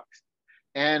 $10,000.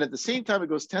 And at the same time it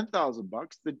goes $10,000,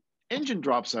 the engine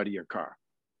drops out of your car.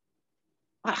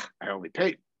 I only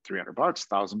paid $300,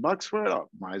 $1,000 for it. I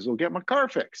might as well get my car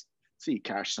fixed. So you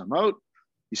cash some out.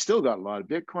 You still got a lot of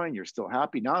Bitcoin. You're still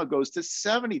happy. Now it goes to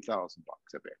 $70,000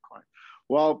 a Bitcoin.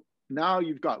 Well, now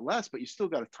you've got less, but you still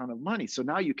got a ton of money. So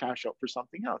now you cash out for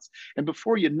something else. And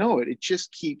before you know it, it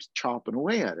just keeps chopping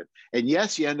away at it. And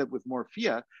yes, you end up with more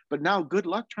fiat, but now good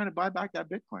luck trying to buy back that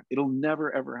Bitcoin. It'll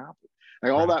never, ever happen.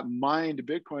 Like all that mined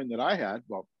Bitcoin that I had,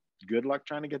 well, good luck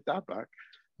trying to get that back.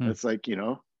 It's like,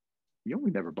 you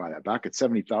would never buy that back at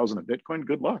 70,000 a Bitcoin.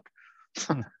 Good luck.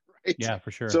 Right? Yeah, for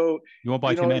sure. So you won't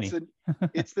buy too many.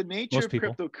 It's the nature of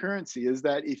cryptocurrency, is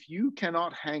that if you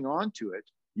cannot hang on to it,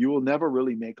 you will never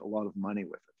really make a lot of money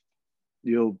with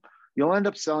it. You'll end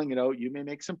up selling it out. You may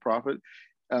make some profit,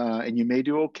 and you may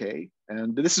do okay.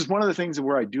 And this is one of the things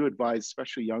where I do advise,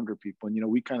 especially younger people. And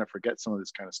we kind of forget some of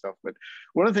this kind of stuff. But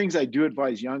one of the things I do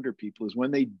advise younger people is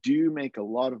when they do make a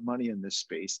lot of money in this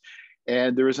space,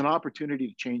 and there is an opportunity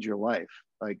to change your life,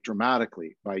 like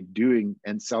dramatically, by doing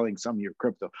and selling some of your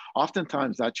crypto.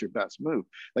 Oftentimes, that's your best move.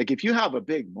 Like if you have a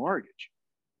big mortgage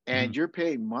and you're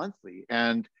paying monthly,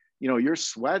 and you're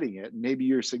sweating it, and maybe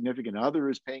your significant other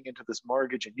is paying into this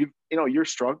mortgage, and you're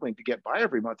struggling to get by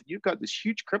every month, and you've got this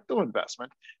huge crypto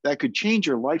investment that could change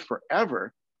your life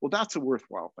forever. Well, that's a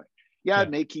worthwhile thing. Yeah,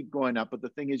 it may keep going up, but the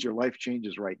thing is, your life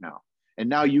changes right now. And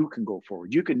now you can go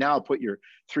forward. You can now put your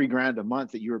 $3,000 a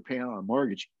month that you were paying on a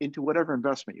mortgage into whatever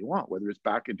investment you want, whether it's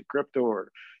back into crypto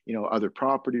or, other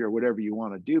property or whatever you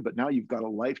want to do. But now you've got a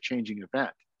life-changing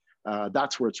event.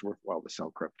 That's where it's worthwhile to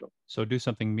sell crypto. So do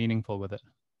something meaningful with it.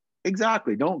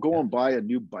 Exactly. Don't go and buy a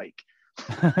new bike.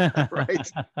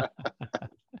 Right?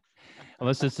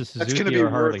 Unless it's a Suzuki or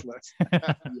Harley.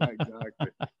 Yeah, exactly.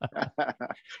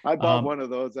 I bought one of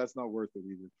those. That's not worth it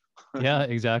either. Yeah,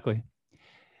 exactly.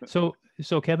 So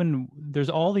Kevin, there's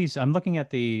all these. I'm looking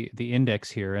at the index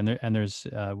here, and there's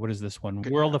what is this one?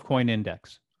 World of Coin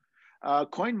Index.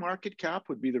 CoinMarketCap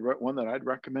would be the one that I'd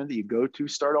recommend that you go to.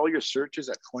 Start all your searches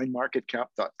at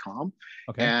coinmarketcap.com.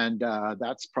 Okay. And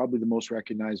that's probably the most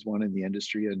recognized one in the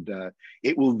industry. And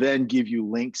it will then give you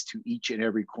links to each and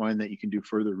every coin that you can do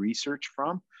further research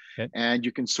from. Okay. And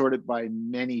you can sort it by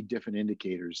many different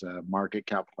indicators, market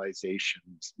capitalization,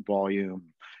 volume,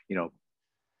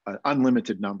 an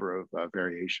unlimited number of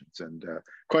variations. And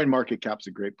CoinMarketCap's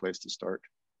a great place to start.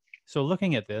 So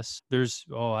looking at this, there's,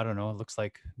 I don't know, it looks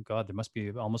like, God, there must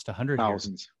be almost 100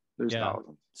 thousands. Here. There's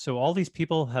thousands. So all these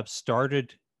people have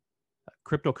started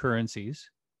cryptocurrencies,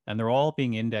 and they're all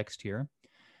being indexed here.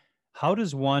 How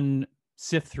does one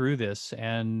sift through this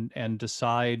and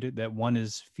decide that one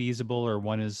is feasible or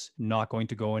one is not going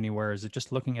to go anywhere? Is it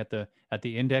just looking at the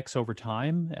index over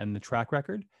time and the track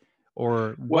record?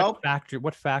 Or what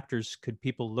factors could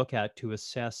people look at to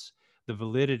assess the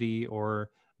validity or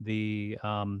the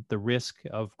risk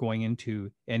of going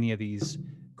into any of these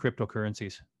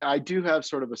cryptocurrencies? I do have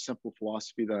sort of a simple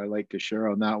philosophy that I like to share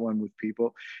on that one with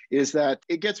people, is that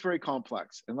it gets very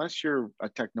complex. Unless you're a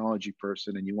technology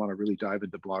person and you want to really dive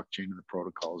into blockchain and the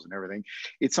protocols and everything,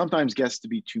 it sometimes gets to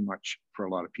be too much for a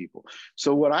lot of people.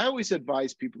 So what I always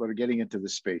advise people that are getting into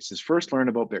this space is first learn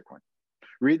about Bitcoin.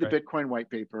 Read the Bitcoin white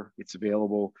paper. It's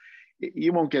available.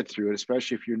 You won't get through it,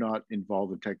 especially if you're not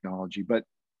involved in technology, but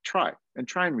try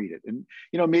and read it. And,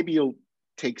 maybe you'll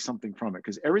take something from it,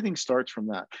 because everything starts from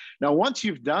that. Now, once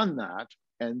you've done that,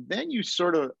 and then you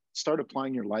sort of start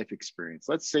applying your life experience.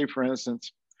 Let's say, for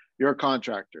instance, you're a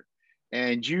contractor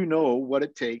and you know what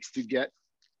it takes to get,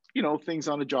 things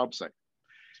on a job site.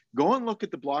 Go and look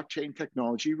at the blockchain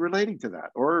technology relating to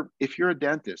that. Or if you're a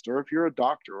dentist, or if you're a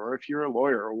doctor, or if you're a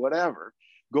lawyer or whatever,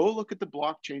 go look at the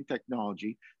blockchain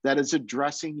technology that is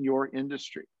addressing your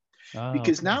industry.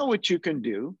 Because now what you can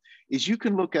do is you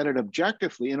can look at it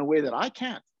objectively in a way that I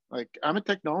can't. Like, I'm a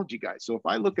technology guy. So if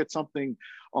I look at something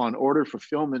on order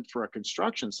fulfillment for a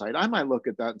construction site, I might look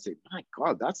at that and say, my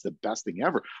God, that's the best thing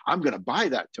ever. I'm going to buy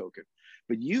that token.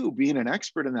 But you, being an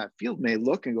expert in that field, may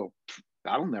look and go,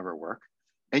 that'll never work.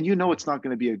 And it's not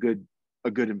going to be a good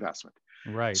investment.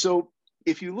 Right. So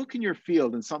if you look in your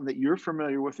field and something that you're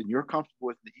familiar with and you're comfortable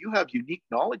with, that you have unique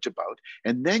knowledge about,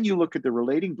 and then you look at the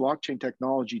relating blockchain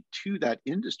technology to that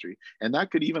industry, and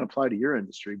that could even apply to your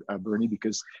industry, Bernie,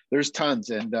 because there's tons.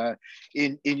 And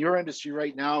in your industry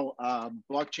right now,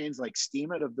 blockchains like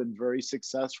Steemit have been very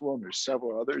successful, and there's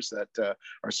several others that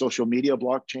are social media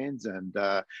blockchains. And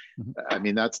I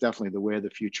mean, that's definitely the way of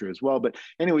the future as well. But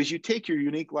anyways, you take your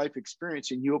unique life experience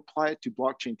and you apply it to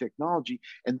blockchain technology,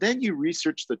 and then you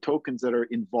research the tokens that are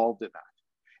involved in that.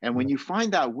 And when you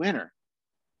find that winner,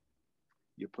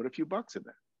 you put a few bucks in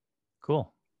there.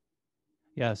 Cool.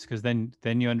 Yes, because then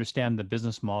you understand the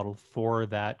business model for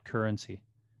that currency.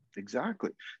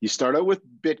 Exactly. You start out with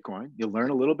Bitcoin. You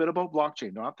learn a little bit about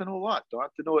blockchain. Don't have to know a lot. Don't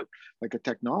have to know it like a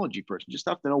technology person. Just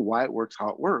have to know why it works, how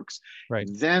it works. Right.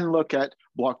 Then look at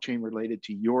blockchain related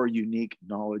to your unique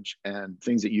knowledge and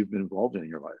things that you've been involved in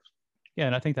your life. Yeah,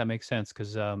 and I think that makes sense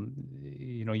because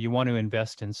you want to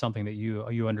invest in something that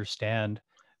you understand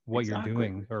what you're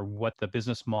doing or what the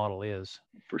business model is.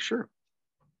 For sure.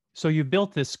 So you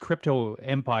built this crypto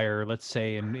empire, let's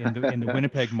say, in the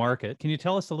Winnipeg market. Can you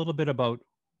tell us a little bit about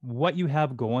what you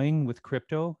have going with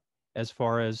crypto as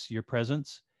far as your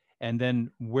presence, and then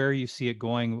where you see it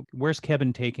going? Where's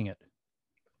Kevin taking it?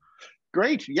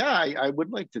 Great. Yeah, I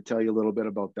would like to tell you a little bit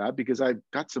about that, because I've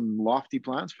got some lofty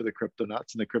plans for the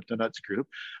CryptoNuts and the CryptoNuts group.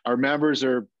 Our members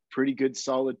are pretty good,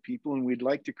 solid people, and we'd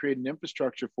like to create an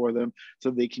infrastructure for them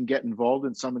so they can get involved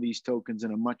in some of these tokens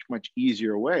in a much, much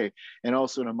easier way, and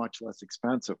also in a much less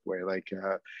expensive way. Like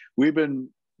we've been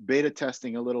beta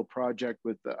testing a little project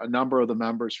with a number of the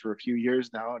members for a few years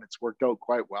now, and it's worked out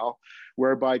quite well,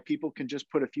 whereby people can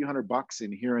just put a few $100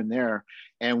 in here and there,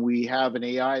 and we have an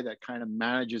AI that kind of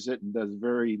manages it and does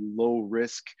very low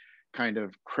risk kind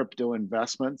of crypto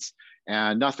investments,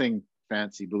 and nothing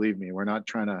fancy, believe me. We're not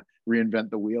trying to reinvent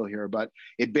the wheel here, but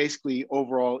it basically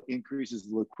overall increases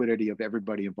the liquidity of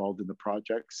everybody involved in the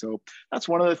project. So that's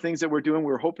one of the things that we're doing.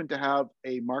 We're hoping to have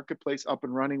a marketplace up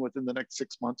and running within the next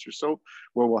 6 months or so,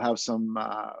 where we'll have some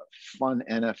fun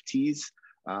NFTs.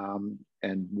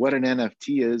 And what an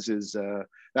NFT is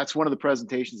that's one of the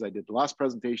presentations I did. The last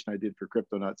presentation I did for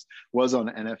Crypto Nuts was on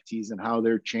NFTs and how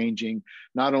they're changing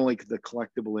not only the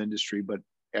collectible industry, but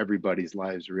everybody's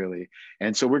lives, really.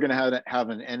 And so we're going to have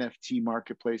an NFT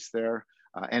marketplace there.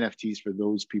 NFTs, for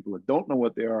those people that don't know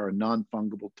what they are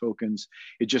non-fungible tokens.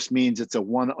 It just means it's a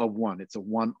one of one. It's a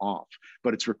one-off,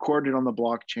 but it's recorded on the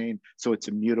blockchain, so it's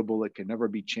immutable. It can never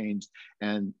be changed,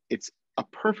 and it's a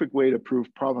perfect way to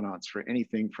prove provenance for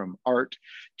anything from art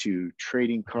to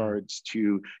trading cards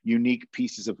to unique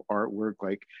pieces of artwork.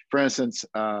 Like, for instance,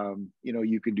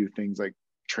 you can do things like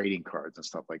trading cards and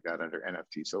stuff like that under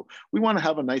NFT. So we want to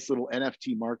have a nice little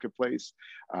NFT marketplace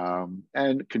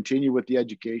and continue with the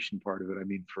education part of it. I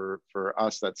mean, for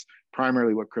us, that's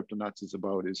primarily what Crypto Nuts is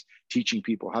about, is teaching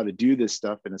people how to do this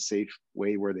stuff in a safe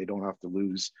way where they don't have to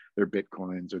lose their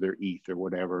Bitcoins or their ETH or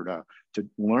whatever to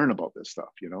learn about this stuff,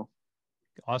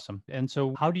 Awesome. And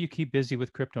so how do you keep busy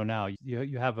with crypto now?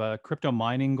 You have a crypto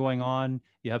mining going on.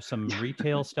 You have some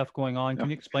retail stuff going on. Can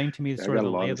you explain to me sort of the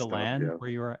lay of the land where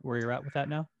you're at with that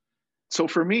now? So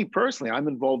for me personally, I'm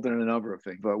involved in a number of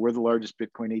things, but we're the largest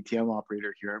Bitcoin ATM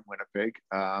operator here in Winnipeg.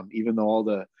 Even though all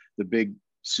the big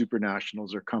super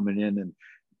nationals are coming in and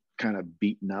kind of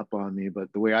beating up on me,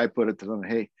 but the way I put it to them,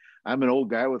 hey, I'm an old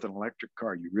guy with an electric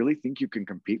car. You really think you can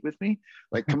compete with me?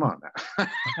 Like, come on,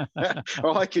 man.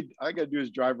 All I got to do is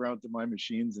drive around to my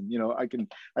machines, and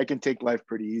I can take life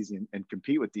pretty easy and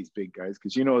compete with these big guys,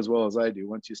 because as well as I do,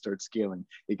 once you start scaling,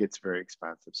 it gets very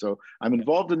expensive. So I'm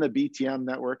involved in the BTM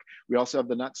network. We also have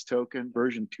the Nuts token.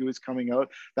 Version 2 is coming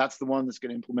out. That's the one that's going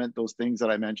to implement those things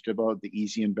that I mentioned about the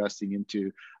easy investing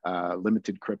into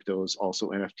limited cryptos,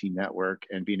 also NFT network,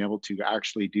 and being able to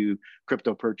actually do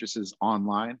crypto purchases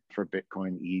online for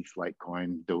Bitcoin, ETH,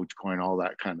 Litecoin, Dogecoin, all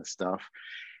that kind of stuff.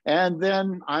 And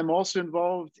then I'm also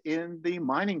involved in the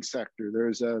mining sector.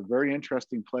 There's a very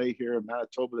interesting play here in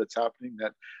Manitoba that's happening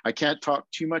that I can't talk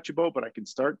too much about, but I can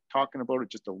start talking about it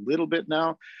just a little bit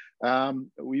now.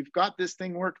 We've got this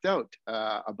thing worked out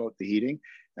about the heating.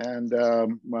 And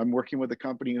I'm working with a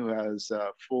company who has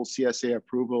full CSA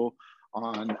approval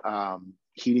on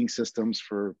heating systems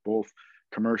for both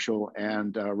commercial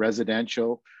and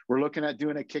residential. We're looking at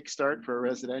doing a kickstart for a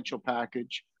residential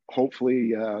package.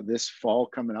 Hopefully this fall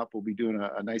coming up, we'll be doing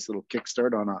a nice little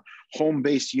kickstart on a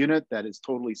home-based unit that is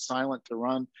totally silent to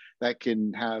run, that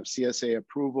can have CSA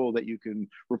approval, that you can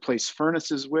replace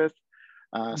furnaces with,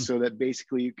 so that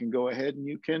basically you can go ahead and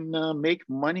you can make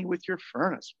money with your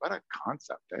furnace. What a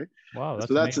concept, eh? Wow.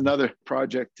 So that's another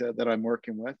project that I'm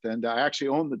working with. And I actually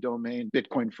own the domain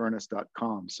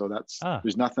bitcoinfurnace.com. So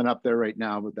there's nothing up there right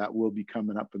now, but that will be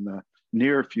coming up in the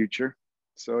near future.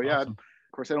 So yeah, awesome.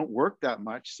 Of course I don't work that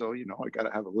much. So, I got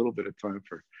to have a little bit of time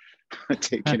for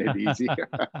taking it easy.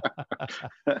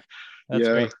 That's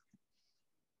great.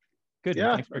 Good.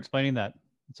 Yeah. Thanks for explaining that.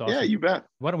 It's awesome. Yeah, you bet.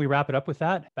 Why don't we wrap it up with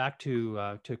that? Back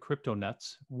to Crypto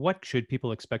Nuts. What should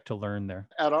people expect to learn there?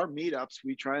 At our meetups,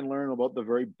 we try and learn about the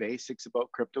very basics about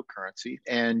cryptocurrency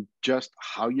and just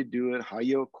how you do it, how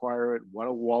you acquire it, what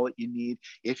a wallet you need,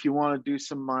 if you want to do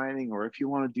some mining or if you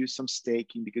want to do some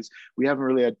staking, because we haven't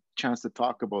really had a chance to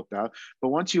talk about that. But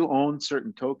once you own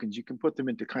certain tokens, you can put them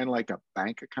into kind of like a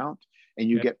bank account, and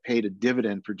you get paid a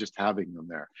dividend for just having them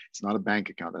there. It's not a bank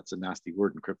account. That's a nasty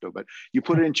word in crypto, but you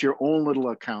put it into your own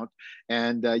little account,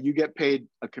 and you get paid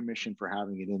a commission for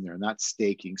having it in there, and that's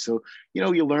staking. So,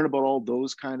 you learn about all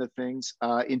those kind of things.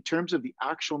 In terms of the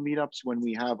actual meetups, when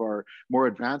we have our more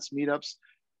advanced meetups,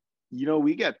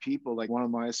 we get people like one of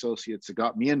my associates that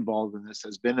got me involved in this,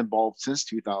 has been involved since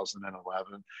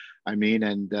 2011. I mean,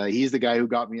 and he's the guy who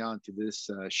got me onto this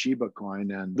Shiba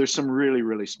coin. And there's some really,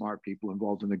 really smart people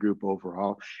involved in the group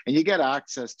overall. And you get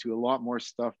access to a lot more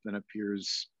stuff than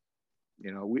appears.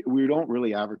 We don't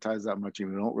really advertise that much,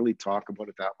 and we don't really talk about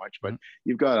it that much, but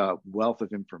you've got a wealth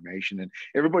of information, and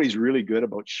everybody's really good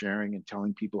about sharing and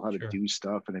telling people how to do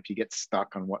stuff. And if you get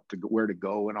stuck on where to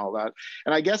go and all that.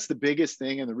 And I guess the biggest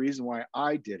thing, and the reason why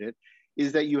I did it,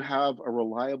 is that you have a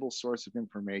reliable source of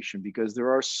information, because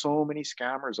there are so many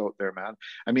scammers out there, man.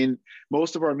 I mean,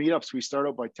 most of our meetups, we start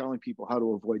out by telling people how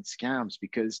to avoid scams,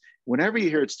 because whenever you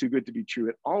hear it's too good to be true,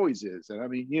 it always is. And I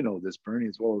mean, you know this, Bernie,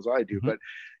 as well as I do, but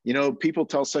you know, people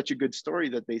tell such a good story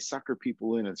that they sucker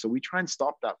people in. And so we try and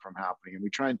stop that from happening. And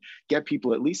we try and get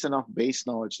people at least enough base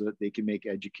knowledge so that they can make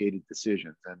educated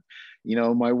decisions. And, you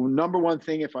know, my number one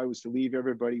thing, if I was to leave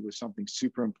everybody with something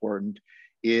super important,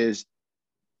 is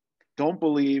don't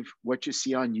believe what you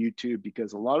see on YouTube,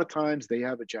 because a lot of times they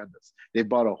have agendas. They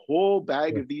bought a whole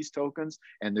bag of these tokens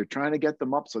and they're trying to get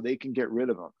them up so they can get rid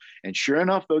of them. And sure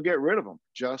enough, they'll get rid of them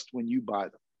just when you buy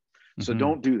them. So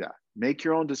don't do that. Make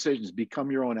your own decisions.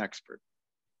 Become your own expert.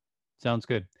 Sounds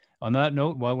good. On that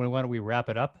note, why don't we wrap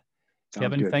it up? Sounds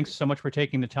Kevin, good. Thanks so much for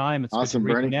taking the time. It's awesome,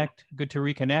 good to reconnect. Bernie. Good to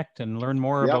reconnect and learn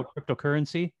more about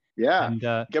cryptocurrency. Yeah. And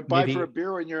get by for a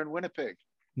beer when you're in Winnipeg.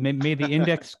 May the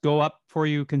index go up for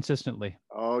you consistently.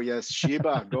 Oh, yes.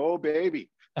 Shiba, go, baby.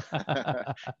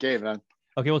 Okay, man.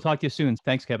 Okay, we'll talk to you soon.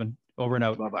 Thanks, Kevin. Over and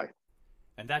out. Bye-bye.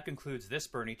 And that concludes this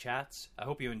Bernie Chats. I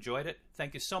hope you enjoyed it.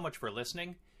 Thank you so much for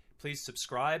listening. Please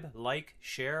subscribe, like,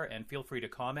 share, and feel free to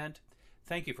comment.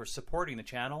 Thank you for supporting the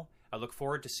channel. I look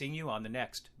forward to seeing you on the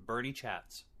next Bernie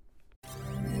Chats.